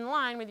in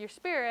line with your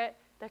spirit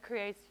that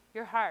creates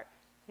your heart.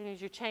 And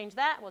as you change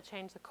that, will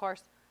change the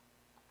course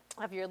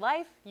of your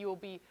life. You will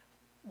be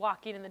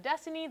walking in the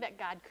destiny that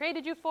God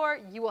created you for.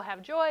 You will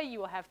have joy. You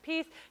will have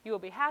peace. You will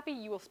be happy.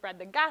 You will spread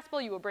the gospel.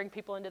 You will bring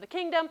people into the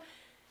kingdom.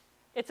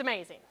 It's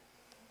amazing.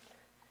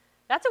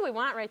 That's what we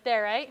want right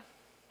there, right?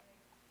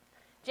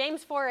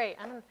 James 4:8.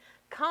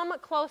 Come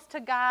close to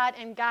God,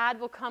 and God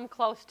will come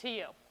close to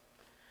you.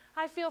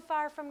 I feel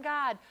far from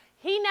God.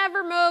 He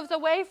never moves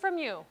away from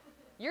you.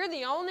 You're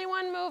the only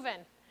one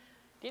moving.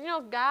 Do you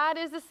know God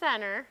is the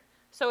center?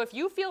 So if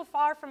you feel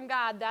far from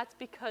God, that's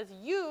because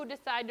you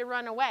decide to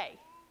run away.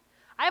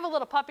 I have a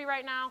little puppy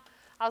right now.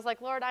 I was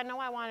like, Lord, I know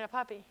I wanted a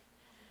puppy.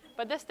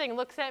 But this thing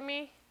looks at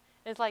me.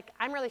 It's like,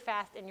 I'm really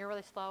fast and you're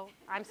really slow.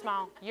 I'm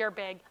small. You're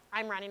big.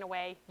 I'm running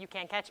away. You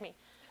can't catch me.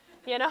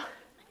 You know?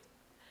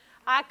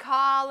 I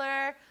call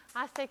her.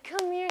 I say,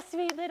 come here,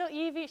 sweet little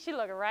Evie. She'd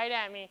look right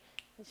at me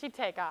and she'd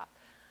take off.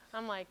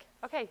 I'm like,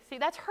 okay, see,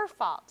 that's her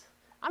fault.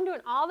 I'm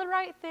doing all the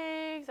right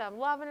things. I'm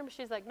loving her. But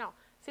she's like, no.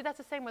 See, that's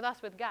the same with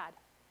us with God.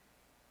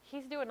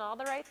 He's doing all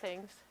the right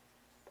things.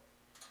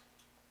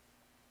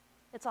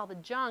 It's all the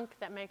junk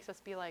that makes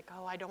us be like,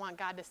 oh, I don't want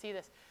God to see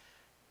this.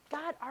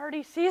 God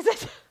already sees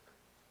it.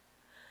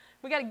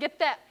 We got to get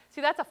that.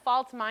 See, that's a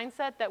false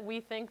mindset that we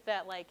think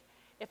that, like,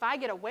 if I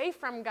get away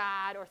from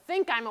God or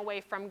think I'm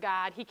away from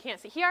God, he can't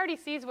see. He already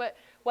sees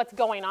what's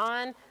going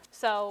on.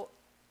 So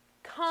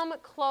come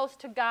close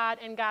to God,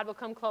 and God will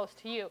come close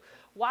to you.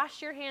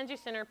 Wash your hands, you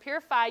sinner.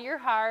 Purify your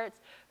hearts,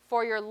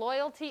 for your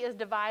loyalty is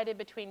divided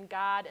between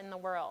God and the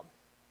world.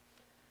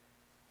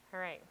 All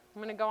right,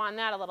 I'm going to go on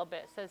that a little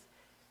bit. It says,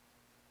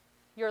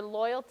 your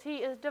loyalty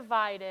is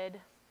divided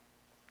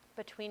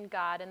between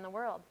God and the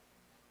world.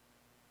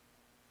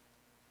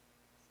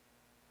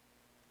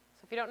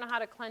 So if you don't know how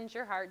to cleanse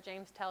your heart,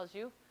 James tells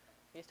you,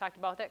 we just talked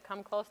about that,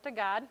 come close to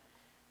God.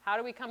 How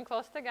do we come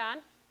close to God?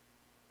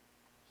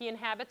 He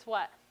inhabits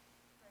what?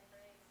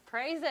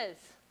 Praises.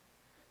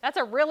 That's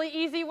a really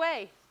easy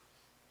way.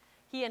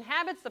 He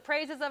inhabits the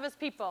praises of his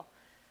people.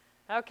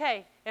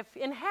 Okay, if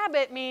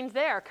inhabit means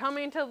they are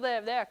coming to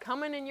live, they are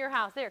coming in your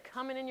house, they are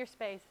coming in your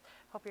space.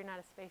 Hope you're not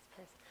a space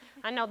person.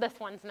 I know this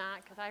one's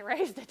not because I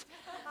raised it.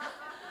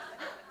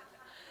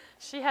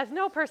 She has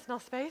no personal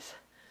space.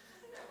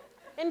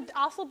 And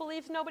also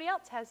believes nobody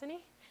else has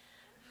any.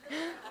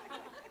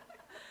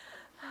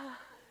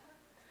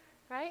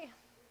 Right?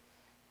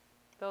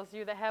 Those of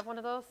you that have one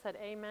of those said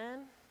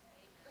amen.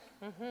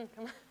 Come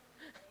on.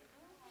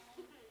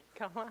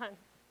 Come on.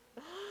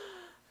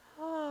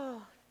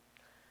 Oh.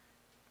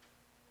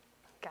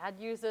 God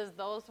uses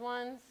those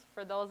ones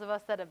for those of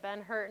us that have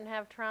been hurt and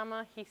have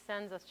trauma. He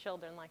sends us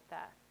children like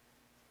that.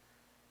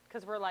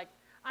 Because we're like,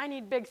 I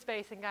need big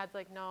space. And God's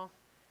like, no,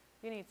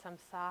 you need some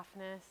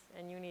softness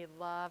and you need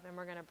love. And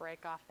we're going to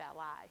break off that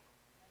lie.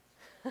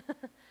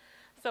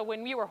 So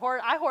when we were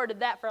I hoarded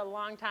that for a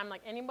long time.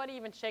 Like anybody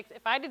even shakes.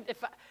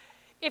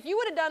 If you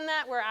would have done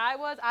that where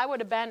I would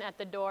have been at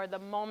the door the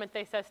moment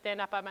they said stand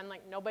up. I've been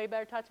like, nobody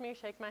better touch me.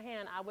 Shake my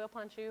hand. I will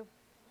punch you.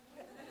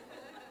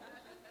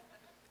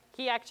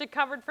 He actually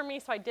covered for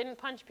me, so I didn't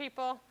punch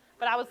people.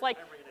 But I was like,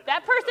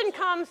 that person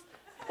comes.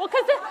 Well,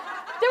 because there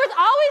was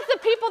always the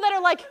people that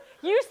are like,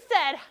 you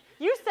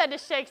said to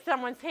shake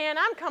someone's hand.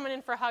 I'm coming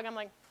in for a hug. I'm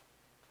like,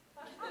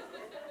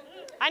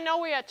 I know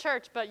we're at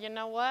church, but you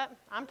know what?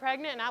 I'm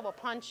pregnant and I will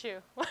punch you.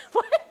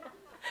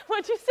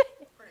 What'd you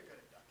say? Pretty good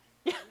at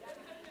ducking. Yeah.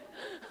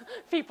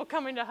 People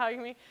coming to hug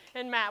me.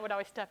 And Matt would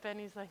always step in.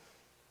 He's like,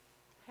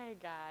 hey,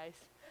 guys.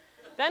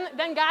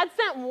 Then God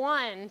sent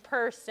one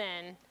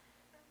person.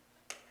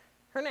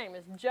 Her name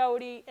is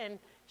Jody, and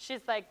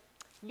she's like,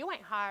 you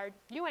ain't hard,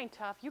 you ain't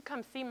tough, you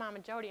come see Mama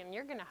Jody, and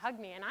you're going to hug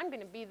me, and I'm going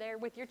to be there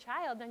with your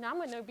child, and I'm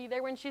going to be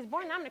there when she's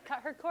born, and I'm going to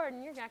cut her cord,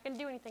 and you're not going to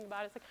do anything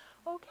about it. It's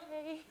like,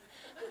 okay.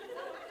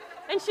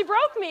 And she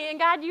broke me, and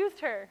God used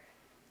her.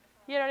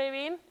 You know what I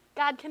mean?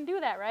 God can do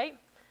that, right?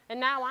 And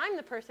now I'm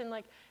the person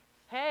like,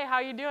 hey, how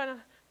you doing? I'm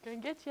going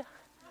to get you.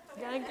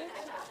 Going to get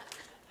you.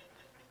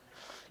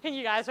 And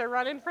you guys are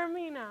running from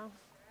me now.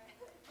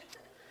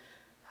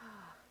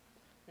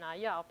 Nah,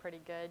 y'all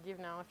pretty good. You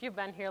know, if you've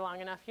been here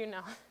long enough, you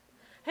know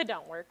it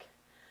don't work.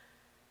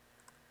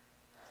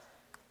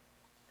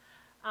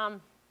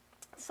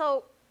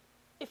 So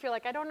if you're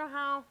like, I don't know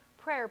how,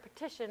 prayer,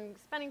 petition,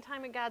 spending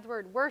time in God's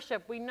word,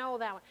 worship, we know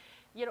that one.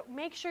 You know,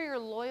 make sure your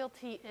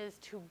loyalty is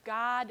to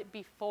God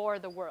before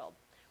the world.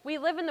 We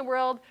live in the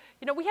world,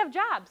 you know, we have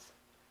jobs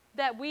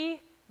that we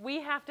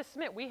have to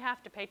submit. We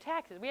have to pay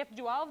taxes. We have to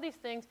do all of these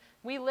things.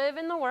 We live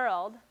in the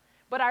world,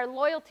 but our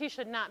loyalty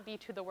should not be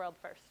to the world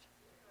first.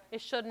 It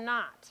should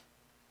not.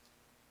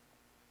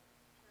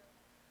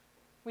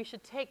 We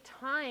should take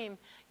time.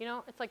 You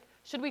know, it's like,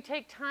 should we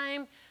take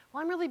time?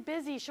 Well, I'm really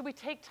busy. Should we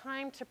take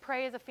time to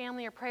pray as a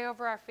family or pray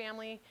over our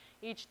family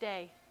each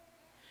day?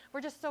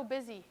 We're just so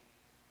busy.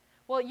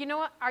 Well, you know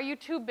what? Are you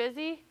too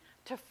busy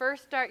to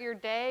first start your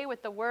day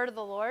with the word of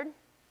the Lord?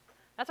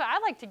 That's why I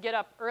like to get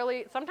up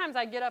early. Sometimes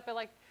I get up at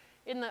like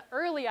in the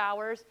early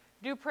hours,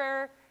 do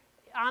prayer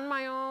on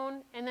my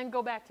own, and then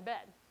go back to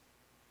bed.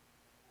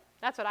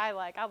 That's what I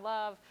like. I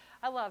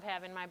love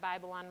having my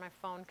Bible on my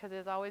phone because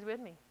it's always with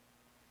me.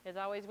 It's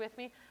always with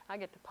me. I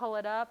get to pull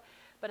it up.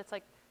 But it's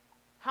like,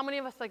 how many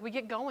of us, like, we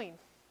get going?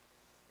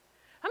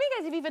 How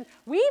many of you guys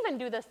we even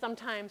do this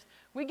sometimes.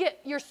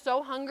 You're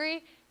so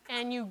hungry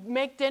and you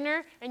make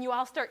dinner and you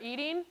all start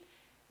eating.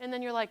 And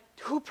then you're like,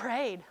 who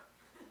prayed?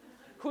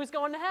 Who's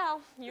going to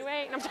hell? You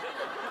ain't.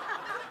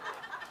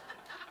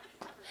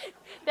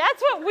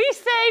 That's what we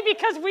say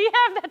because we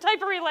have that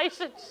type of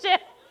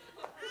relationship.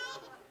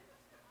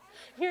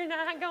 You're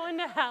not going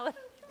to hell.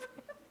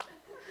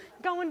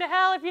 Going to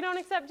hell if you don't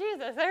accept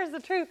Jesus. There's the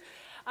truth.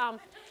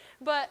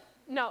 But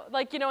no,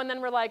 like, you know, and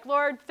then we're like,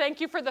 Lord,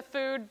 thank you for the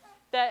food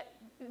that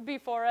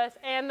before us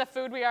and the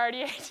food we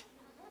already ate.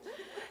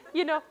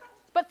 You know,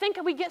 but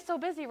we get so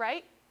busy,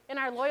 right? And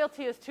our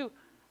loyalty is to,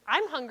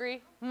 I'm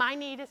hungry, my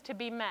need is to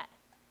be met.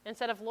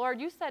 Instead of,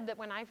 Lord, you said that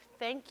when I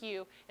thank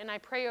you and I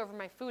pray over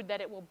my food that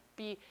it will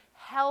be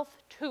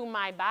health to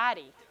my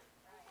body.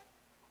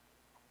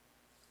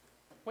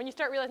 When you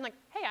start realizing, like,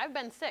 hey, I've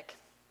been sick.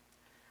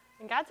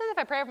 And God says if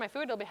I pray over my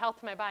food, it'll be health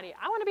to my body.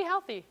 I want to be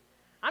healthy.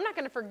 I'm not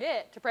going to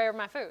forget to pray over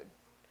my food.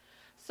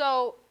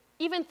 So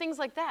even things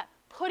like that,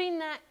 putting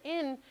that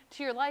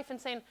into your life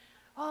and saying,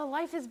 oh,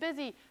 life is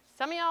busy.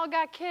 Some of y'all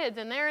got kids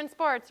and they're in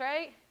sports,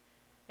 right?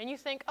 And you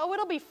think, oh,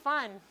 it'll be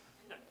fun.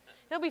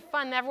 It'll be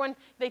fun.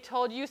 They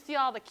told you see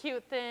all the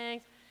cute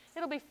things.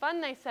 It'll be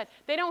fun, they said.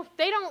 They're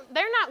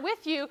not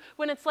with you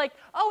when it's like,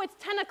 oh, it's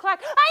 10 o'clock.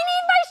 I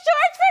need my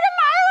shorts for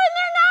tomorrow and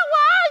they're not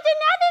washed and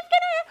nothing's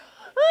going to,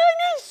 I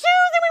need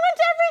shoes and we went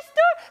to every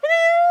store.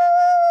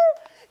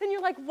 And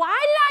you're like, why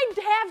did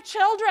I have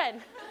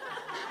children?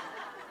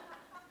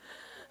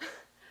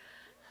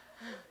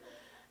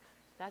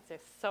 That's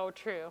just so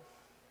true.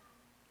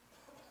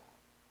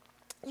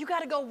 You got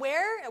to go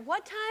where? At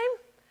what time?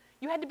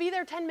 You had to be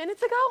there 10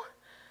 minutes ago?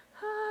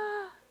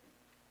 I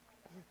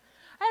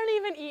don't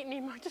even eat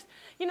anymore. Just,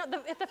 you know,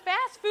 if the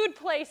fast food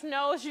place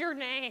knows your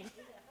name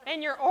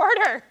and your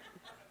order,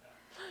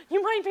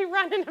 you might be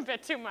running a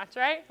bit too much,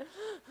 right?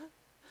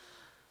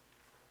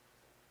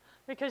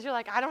 Because you're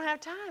like, I don't have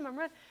time. I'm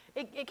running.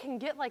 It can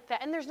get like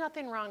that. And there's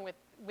nothing wrong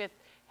with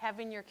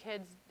having your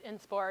kids in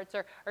sports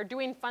or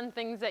doing fun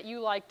things that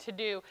you like to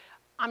do.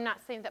 I'm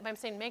not saying that, but I'm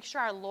saying make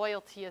sure our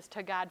loyalty is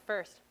to God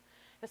first.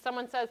 If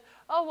someone says,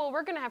 oh, well,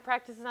 we're going to have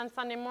practices on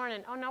Sunday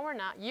morning. Oh, no, we're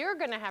not. You're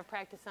going to have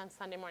practice on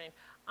Sunday morning.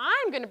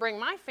 I'm going to bring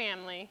my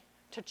family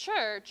to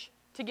church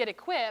to get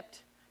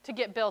equipped, to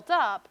get built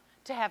up,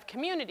 to have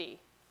community.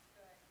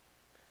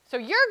 So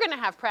you're going to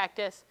have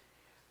practice.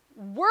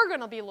 We're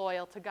going to be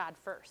loyal to God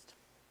first.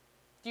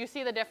 Do you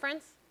see the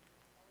difference?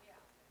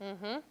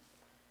 Mm-hmm.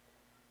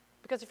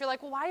 Because if you're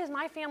like, well, why is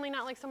my family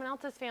not like someone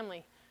else's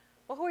family?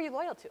 Well, who are you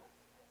loyal to?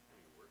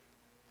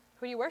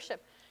 Who do you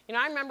worship? You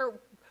know, I remember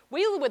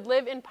we would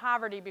live in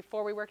poverty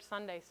before we worked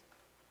Sundays.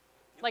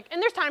 Like,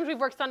 and there's times we've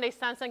worked Sundays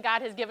since, and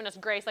God has given us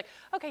grace. Like,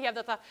 okay, yeah,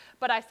 that's a,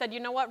 but I said, you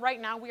know what?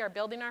 Right now we are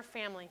building our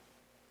family,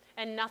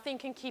 and nothing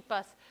can keep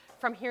us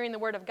from hearing the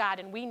word of God,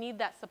 and we need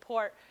that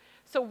support.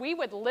 So we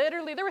would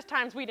literally, there was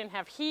times we didn't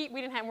have heat,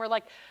 we're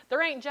like,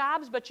 there ain't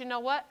jobs, but you know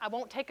what? I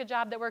won't take a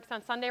job that works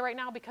on Sunday right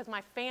now because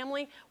my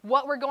family,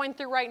 what we're going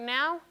through right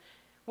now,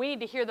 we need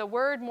to hear the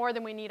word more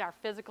than we need our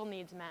physical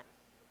needs met.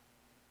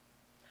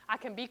 I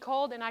can be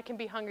cold and I can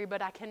be hungry,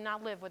 but I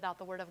cannot live without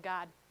the word of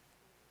God.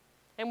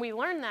 And we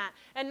learn that.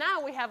 And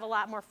now we have a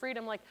lot more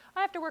freedom. Like,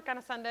 I have to work on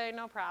a Sunday,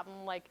 no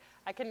problem. Like,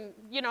 I can,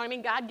 you know what I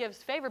mean? God gives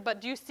favor.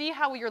 But do you see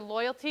how our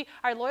loyalty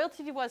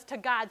was to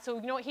God. So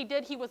you know what he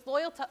did? He was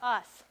loyal to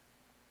us.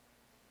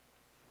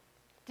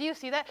 Do you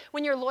see that?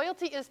 When your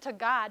loyalty is to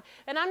God,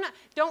 and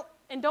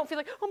don't feel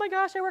like, oh my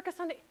gosh, I work a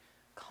Sunday.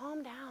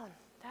 Calm down.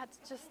 That's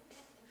just,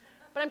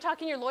 but I'm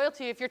talking your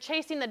loyalty. If you're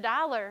chasing the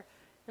dollar,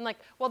 and like,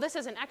 well, this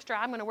is an extra.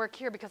 I'm going to work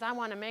here because I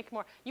want to make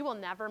more. You will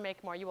never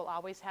make more. You will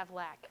always have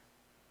lack.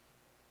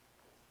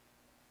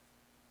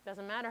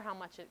 Doesn't matter how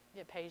much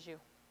it pays you.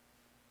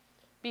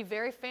 Be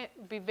very,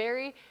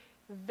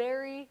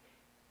 very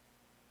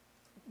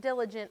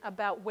diligent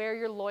about where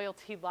your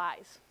loyalty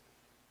lies.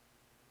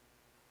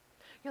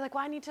 You're like,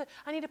 well, I need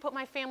to put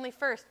my family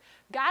first.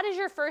 God is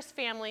your first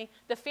family.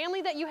 The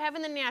family that you have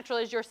in the natural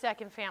is your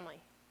second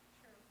family.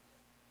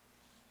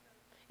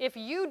 If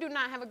you do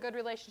not have a good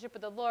relationship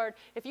with the Lord,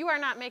 if you are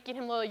not making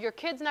him loyal, your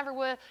kids never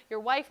will,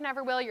 your wife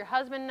never will, your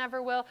husband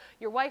never will,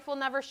 your wife will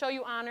never show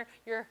you honor,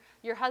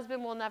 your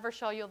husband will never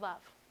show you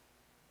love.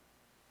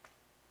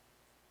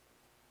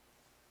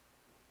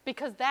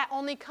 Because that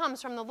only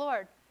comes from the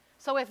Lord.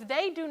 So if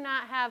they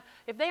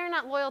are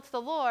not loyal to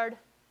the Lord,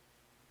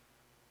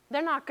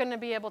 they're not going to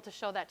be able to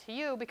show that to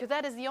you because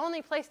that is the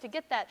only place to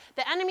get that.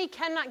 The enemy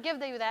cannot give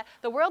you that.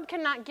 The world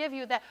cannot give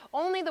you that.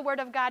 Only the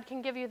Word of God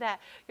can give you that.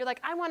 You're like,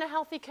 I want a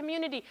healthy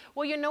community.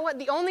 Well, you know what?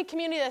 The only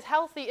community that's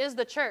healthy is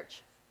the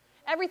church.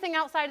 Everything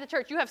outside of the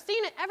church. You have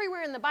seen it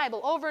everywhere in the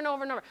Bible over and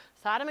over and over.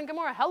 Sodom and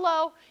Gomorrah,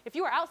 hello. If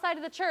you are outside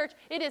of the church,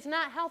 it is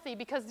not healthy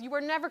because you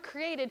were never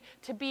created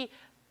to be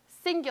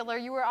singular.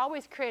 You were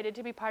always created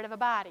to be part of a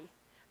body,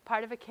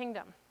 part of a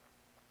kingdom.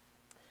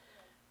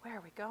 Where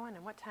are we going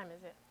and what time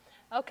is it?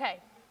 Okay,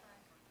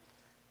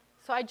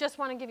 so I just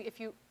want to give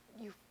you,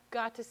 you've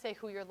got to say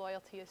who your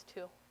loyalty is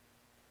to.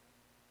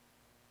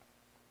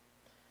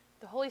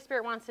 The Holy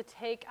Spirit wants to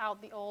take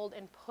out the old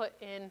and put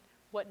in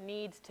what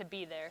needs to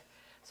be there.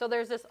 So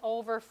there's this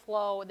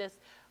overflowing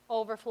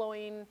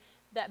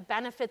that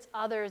benefits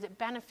others. It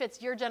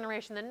benefits your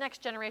generation, the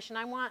next generation.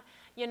 I want,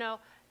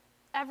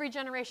 every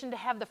generation to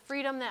have the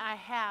freedom that I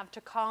have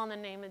to call in the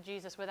name of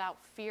Jesus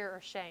without fear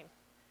or shame.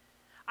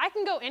 I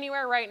can go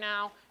anywhere right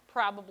now,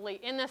 probably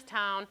in this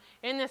town,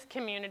 in this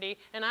community,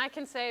 and I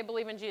can say I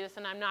believe in Jesus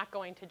and I'm not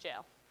going to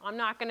jail. I'm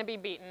not going to be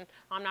beaten.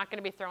 I'm not going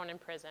to be thrown in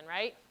prison,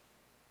 right?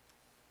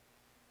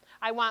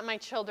 I want my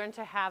children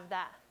to have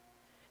that.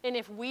 And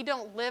if we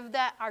don't live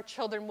that, our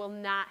children will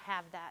not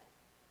have that.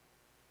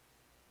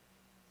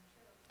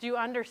 Do you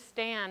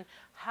understand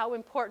how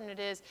important it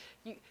is?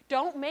 You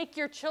don't make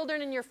your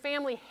children and your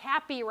family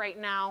happy right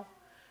now.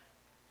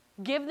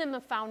 Give them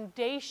a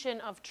foundation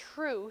of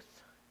truth.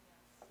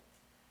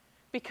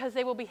 Because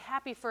they will be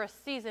happy for a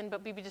season,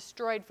 but be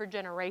destroyed for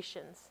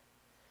generations.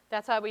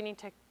 That's why we need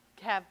to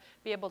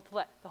be able to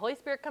let the Holy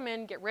Spirit come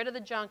in, get rid of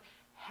the junk,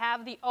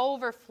 have the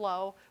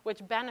overflow, which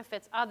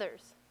benefits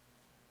others.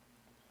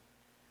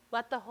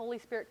 Let the Holy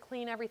Spirit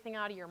clean everything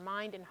out of your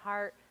mind and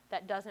heart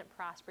that doesn't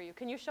prosper you.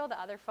 Can you show the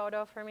other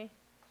photo for me?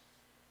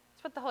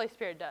 That's what the Holy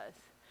Spirit does.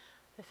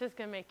 This is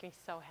going to make me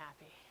so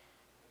happy.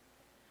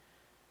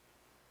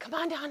 Come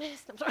on,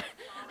 Donis. I'm sorry.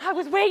 I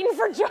was waiting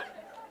for joy.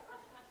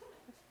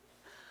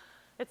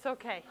 It's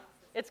okay.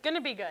 It's going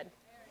to be good.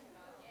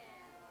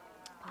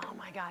 Oh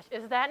my gosh.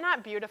 Is that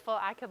not beautiful?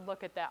 I could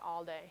look at that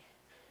all day.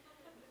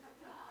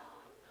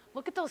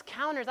 Look at those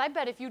counters. I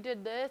bet if you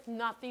did this,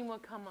 nothing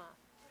would come up.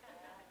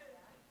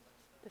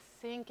 The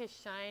sink is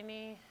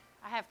shiny.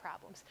 I have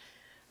problems.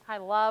 I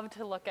love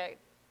to look at,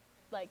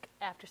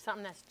 after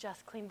something that's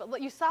just clean. But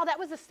look, you saw that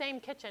was the same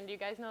kitchen. Do you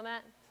guys know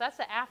that? So that's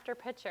the after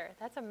picture.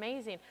 That's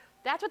amazing.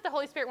 That's what the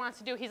Holy Spirit wants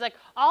to do. He's like,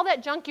 all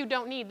that junk you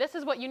don't need. This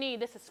is what you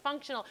need. This is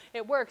functional.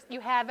 It works. You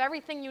have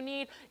everything you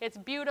need. It's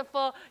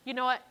beautiful. You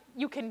know what?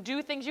 You can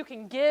do things. You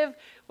can give.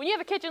 When you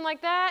have a kitchen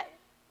like that,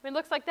 it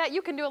looks like that,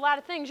 you can do a lot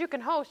of things. You can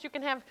host. You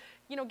can have,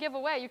 give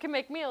away. You can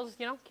make meals.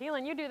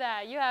 Keelan, you do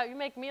that. You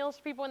make meals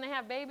for people when they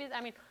have babies.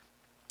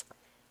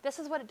 This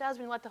is what it does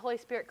when you let the Holy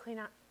Spirit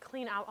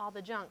clean out all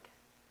the junk.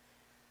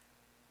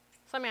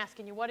 So I'm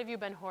asking you, what have you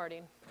been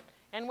hoarding?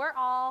 And we're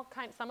all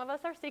some of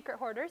us are secret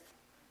hoarders.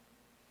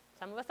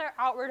 Some of us are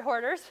outward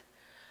hoarders.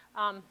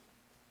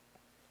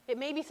 It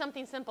may be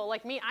something simple.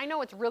 Like me, I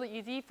know it's really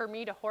easy for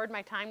me to hoard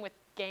my time with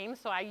games,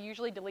 so I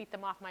usually delete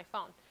them off my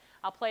phone.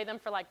 I'll play them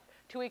for like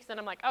 2 weeks, and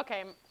I'm like,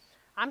 okay,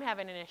 I'm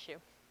having an issue.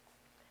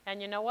 And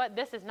you know what?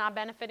 This is not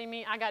benefiting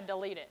me. I got to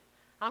delete it.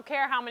 I don't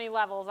care how many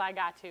levels I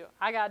got to.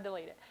 I got to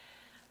delete it,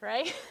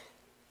 right?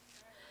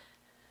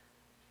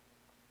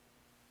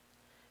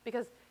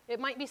 Because it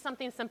might be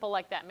something simple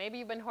like that. Maybe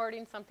you've been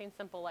hoarding something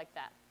simple like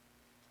that.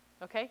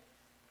 Okay?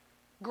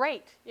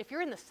 Great. If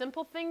you're in the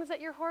simple things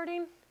that you're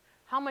hoarding,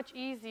 how much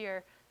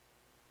easier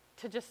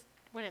to just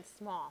when it's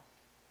small.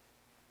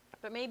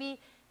 But maybe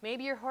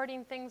you're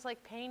hoarding things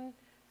like pain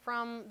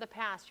from the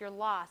past, your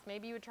loss.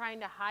 Maybe you're trying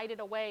to hide it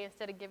away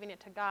instead of giving it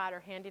to God or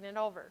handing it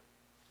over.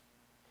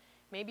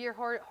 Maybe you're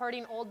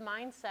hoarding old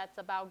mindsets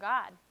about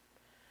God,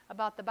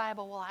 about the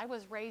Bible. Well, I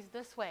was raised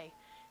this way,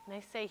 and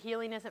they say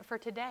healing isn't for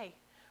today.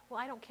 Well,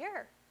 I don't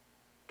care.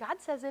 God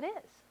says it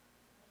is.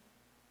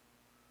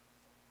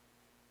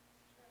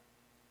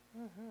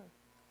 Mm-hmm.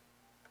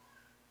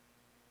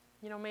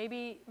 You know,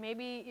 maybe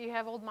you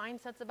have old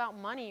mindsets about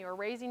money or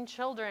raising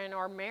children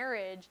or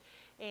marriage,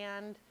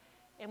 and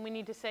we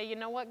need to say, you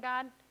know what,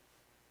 God?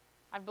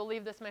 I've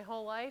believed this my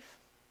whole life,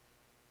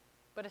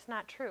 but it's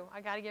not true.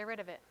 I got to get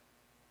rid of it.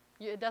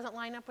 It doesn't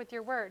line up with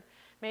your word.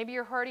 Maybe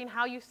you're hoarding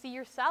how you see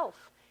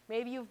yourself.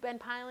 Maybe you've been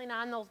piling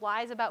on those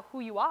lies about who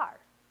you are.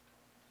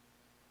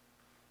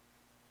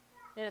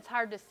 And it's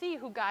hard to see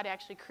who God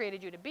actually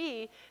created you to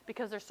be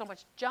because there's so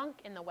much junk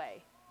in the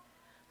way.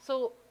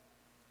 So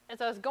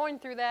as I was going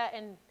through that,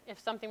 and if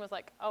something was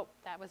like, oh,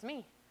 that was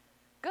me,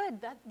 good.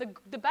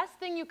 The best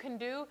thing you can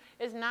do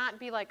is not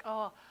be like,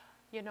 oh,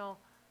 you know,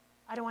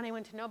 I don't want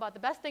anyone to know about it.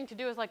 The best thing to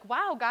do is like,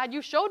 wow, God,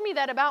 you showed me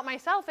that about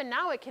myself, and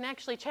now it can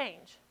actually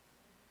change.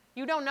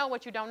 You don't know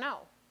what you don't know.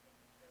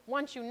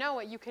 Once you know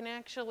it, you can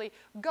actually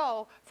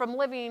go from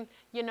living,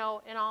 you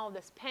know, in all of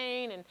this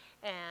pain and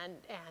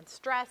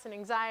stress and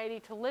anxiety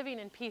to living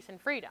in peace and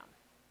freedom.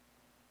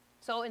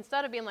 So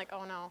instead of being like,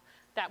 oh no,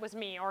 that was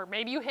me, or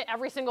maybe you hit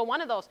every single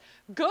one of those,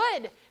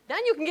 good.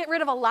 Then you can get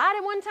rid of a lot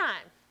at one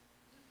time.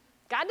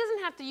 God doesn't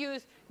have to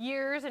use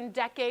years and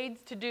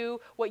decades to do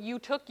what you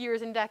took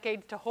years and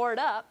decades to hoard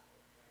up.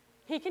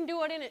 He can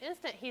do it in an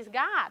instant. He's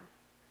God.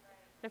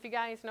 And if you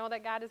guys know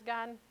that God is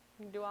God,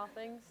 He can do all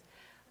things.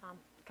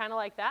 Kind of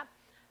like that.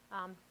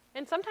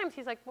 And sometimes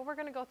He's like, well, we're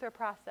going to go through a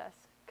process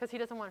because He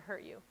doesn't want to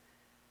hurt you.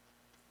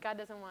 God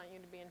doesn't want you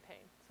to be in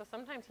pain. So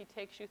sometimes He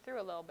takes you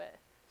through a little bit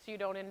so you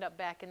don't end up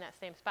back in that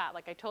same spot.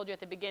 Like I told you at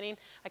the beginning,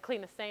 I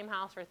cleaned the same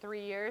house for 3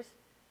 years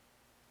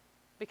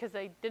because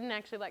they didn't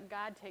actually let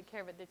God take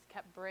care of it. They just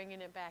kept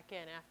bringing it back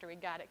in after we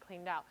got it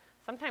cleaned out.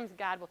 Sometimes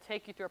God will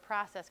take you through a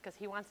process because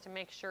He wants to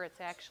make sure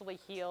it's actually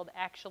healed,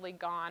 actually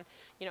gone,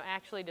 you know,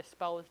 actually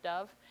disposed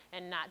of,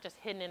 and not just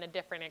hidden in a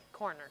different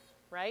corner,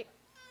 right?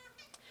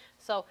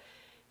 So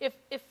if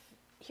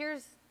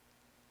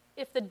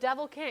the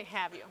devil can't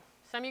have you,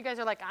 some of you guys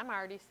are like, I'm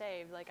already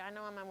saved. Like, I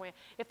know I'm on my way.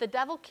 If the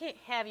devil can't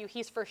have you,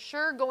 he's for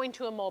sure going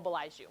to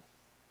immobilize you.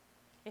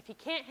 If he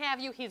can't have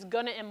you, he's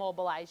going to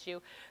immobilize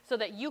you so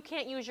that you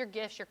can't use your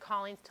gifts, your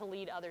callings to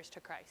lead others to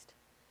Christ.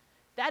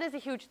 That is a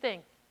huge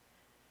thing.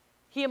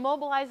 He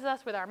immobilizes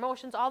us with our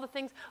emotions, all the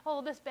things.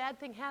 Oh, this bad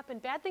thing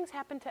happened. Bad things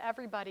happen to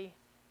everybody.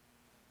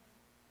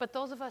 But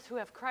those of us who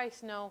have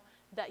Christ know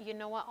that, you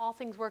know what, all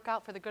things work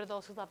out for the good of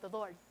those who love the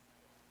Lord.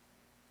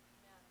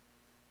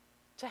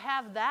 To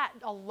have that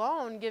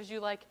alone gives you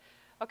like,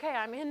 okay,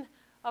 I'm in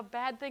a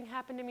bad thing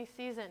happened to me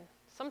season.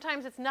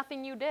 Sometimes it's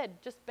nothing you did.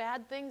 Just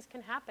bad things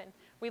can happen.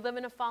 We live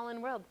in a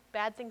fallen world.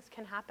 Bad things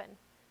can happen.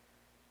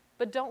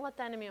 But don't let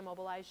the enemy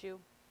immobilize you.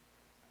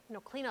 You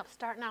know, clean up.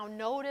 Start now.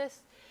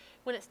 Notice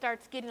when it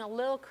starts getting a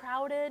little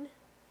crowded.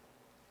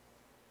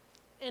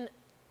 And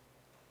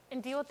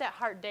deal with that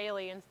heart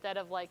daily instead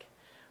of like,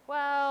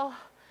 well,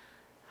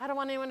 I don't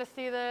want anyone to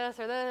see this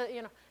or that.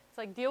 You know, it's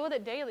like deal with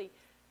it daily.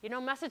 You know,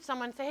 message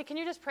someone, say, hey, can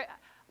you just pray?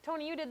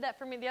 Tony, you did that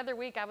for me the other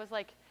week. I was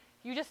like,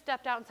 you just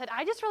stepped out and said,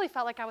 I just really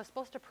felt like I was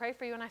supposed to pray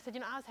for you. And I said, you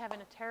know, I was having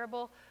a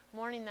terrible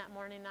morning that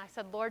morning. And I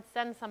said, Lord,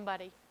 send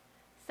somebody.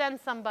 Send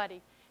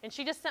somebody. And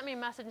she just sent me a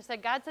message and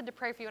said, God said to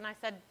pray for you. And I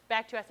said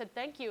back to you, I said,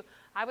 thank you.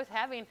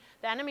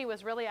 The enemy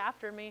was really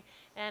after me.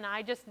 And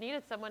I just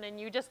needed someone. And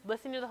you just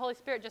listened to the Holy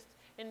Spirit.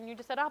 And you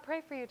just said, I'll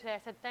pray for you today.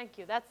 I said, thank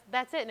you.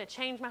 That's it. And it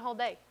changed my whole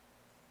day.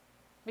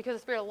 Because the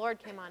Spirit of the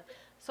Lord came on.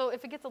 So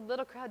if it gets a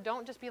little crowd,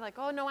 don't just be like,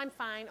 oh, no, I'm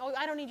fine. Oh,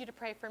 I don't need you to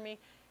pray for me.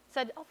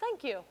 Said, oh,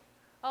 thank you.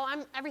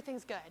 Oh,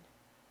 everything's good.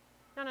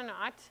 No.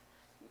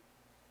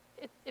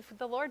 If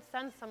the Lord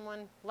sends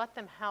someone, let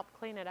them help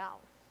clean it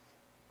out.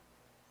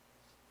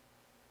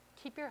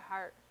 Keep your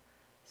heart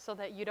so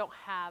that you don't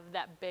have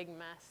that big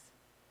mess.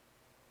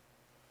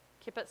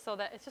 Keep it so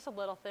that it's just a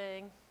little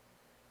thing.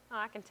 Oh,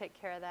 I can take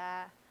care of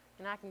that.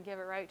 And I can give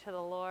it right to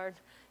the Lord.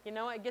 You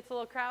know, it gets a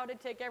little crowded,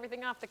 take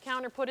everything off the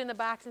counter, put it in the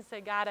box and say,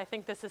 God, I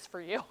think this is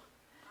for you.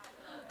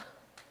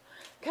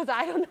 Because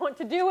I don't know what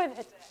to do with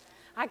it.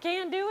 I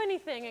can't do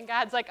anything. And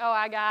God's like, oh,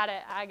 I got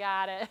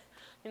it.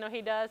 You know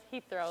he does? He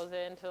throws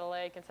it into the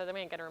lake and says, we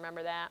ain't going to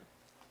remember that.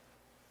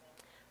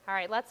 All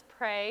right, let's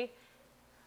pray.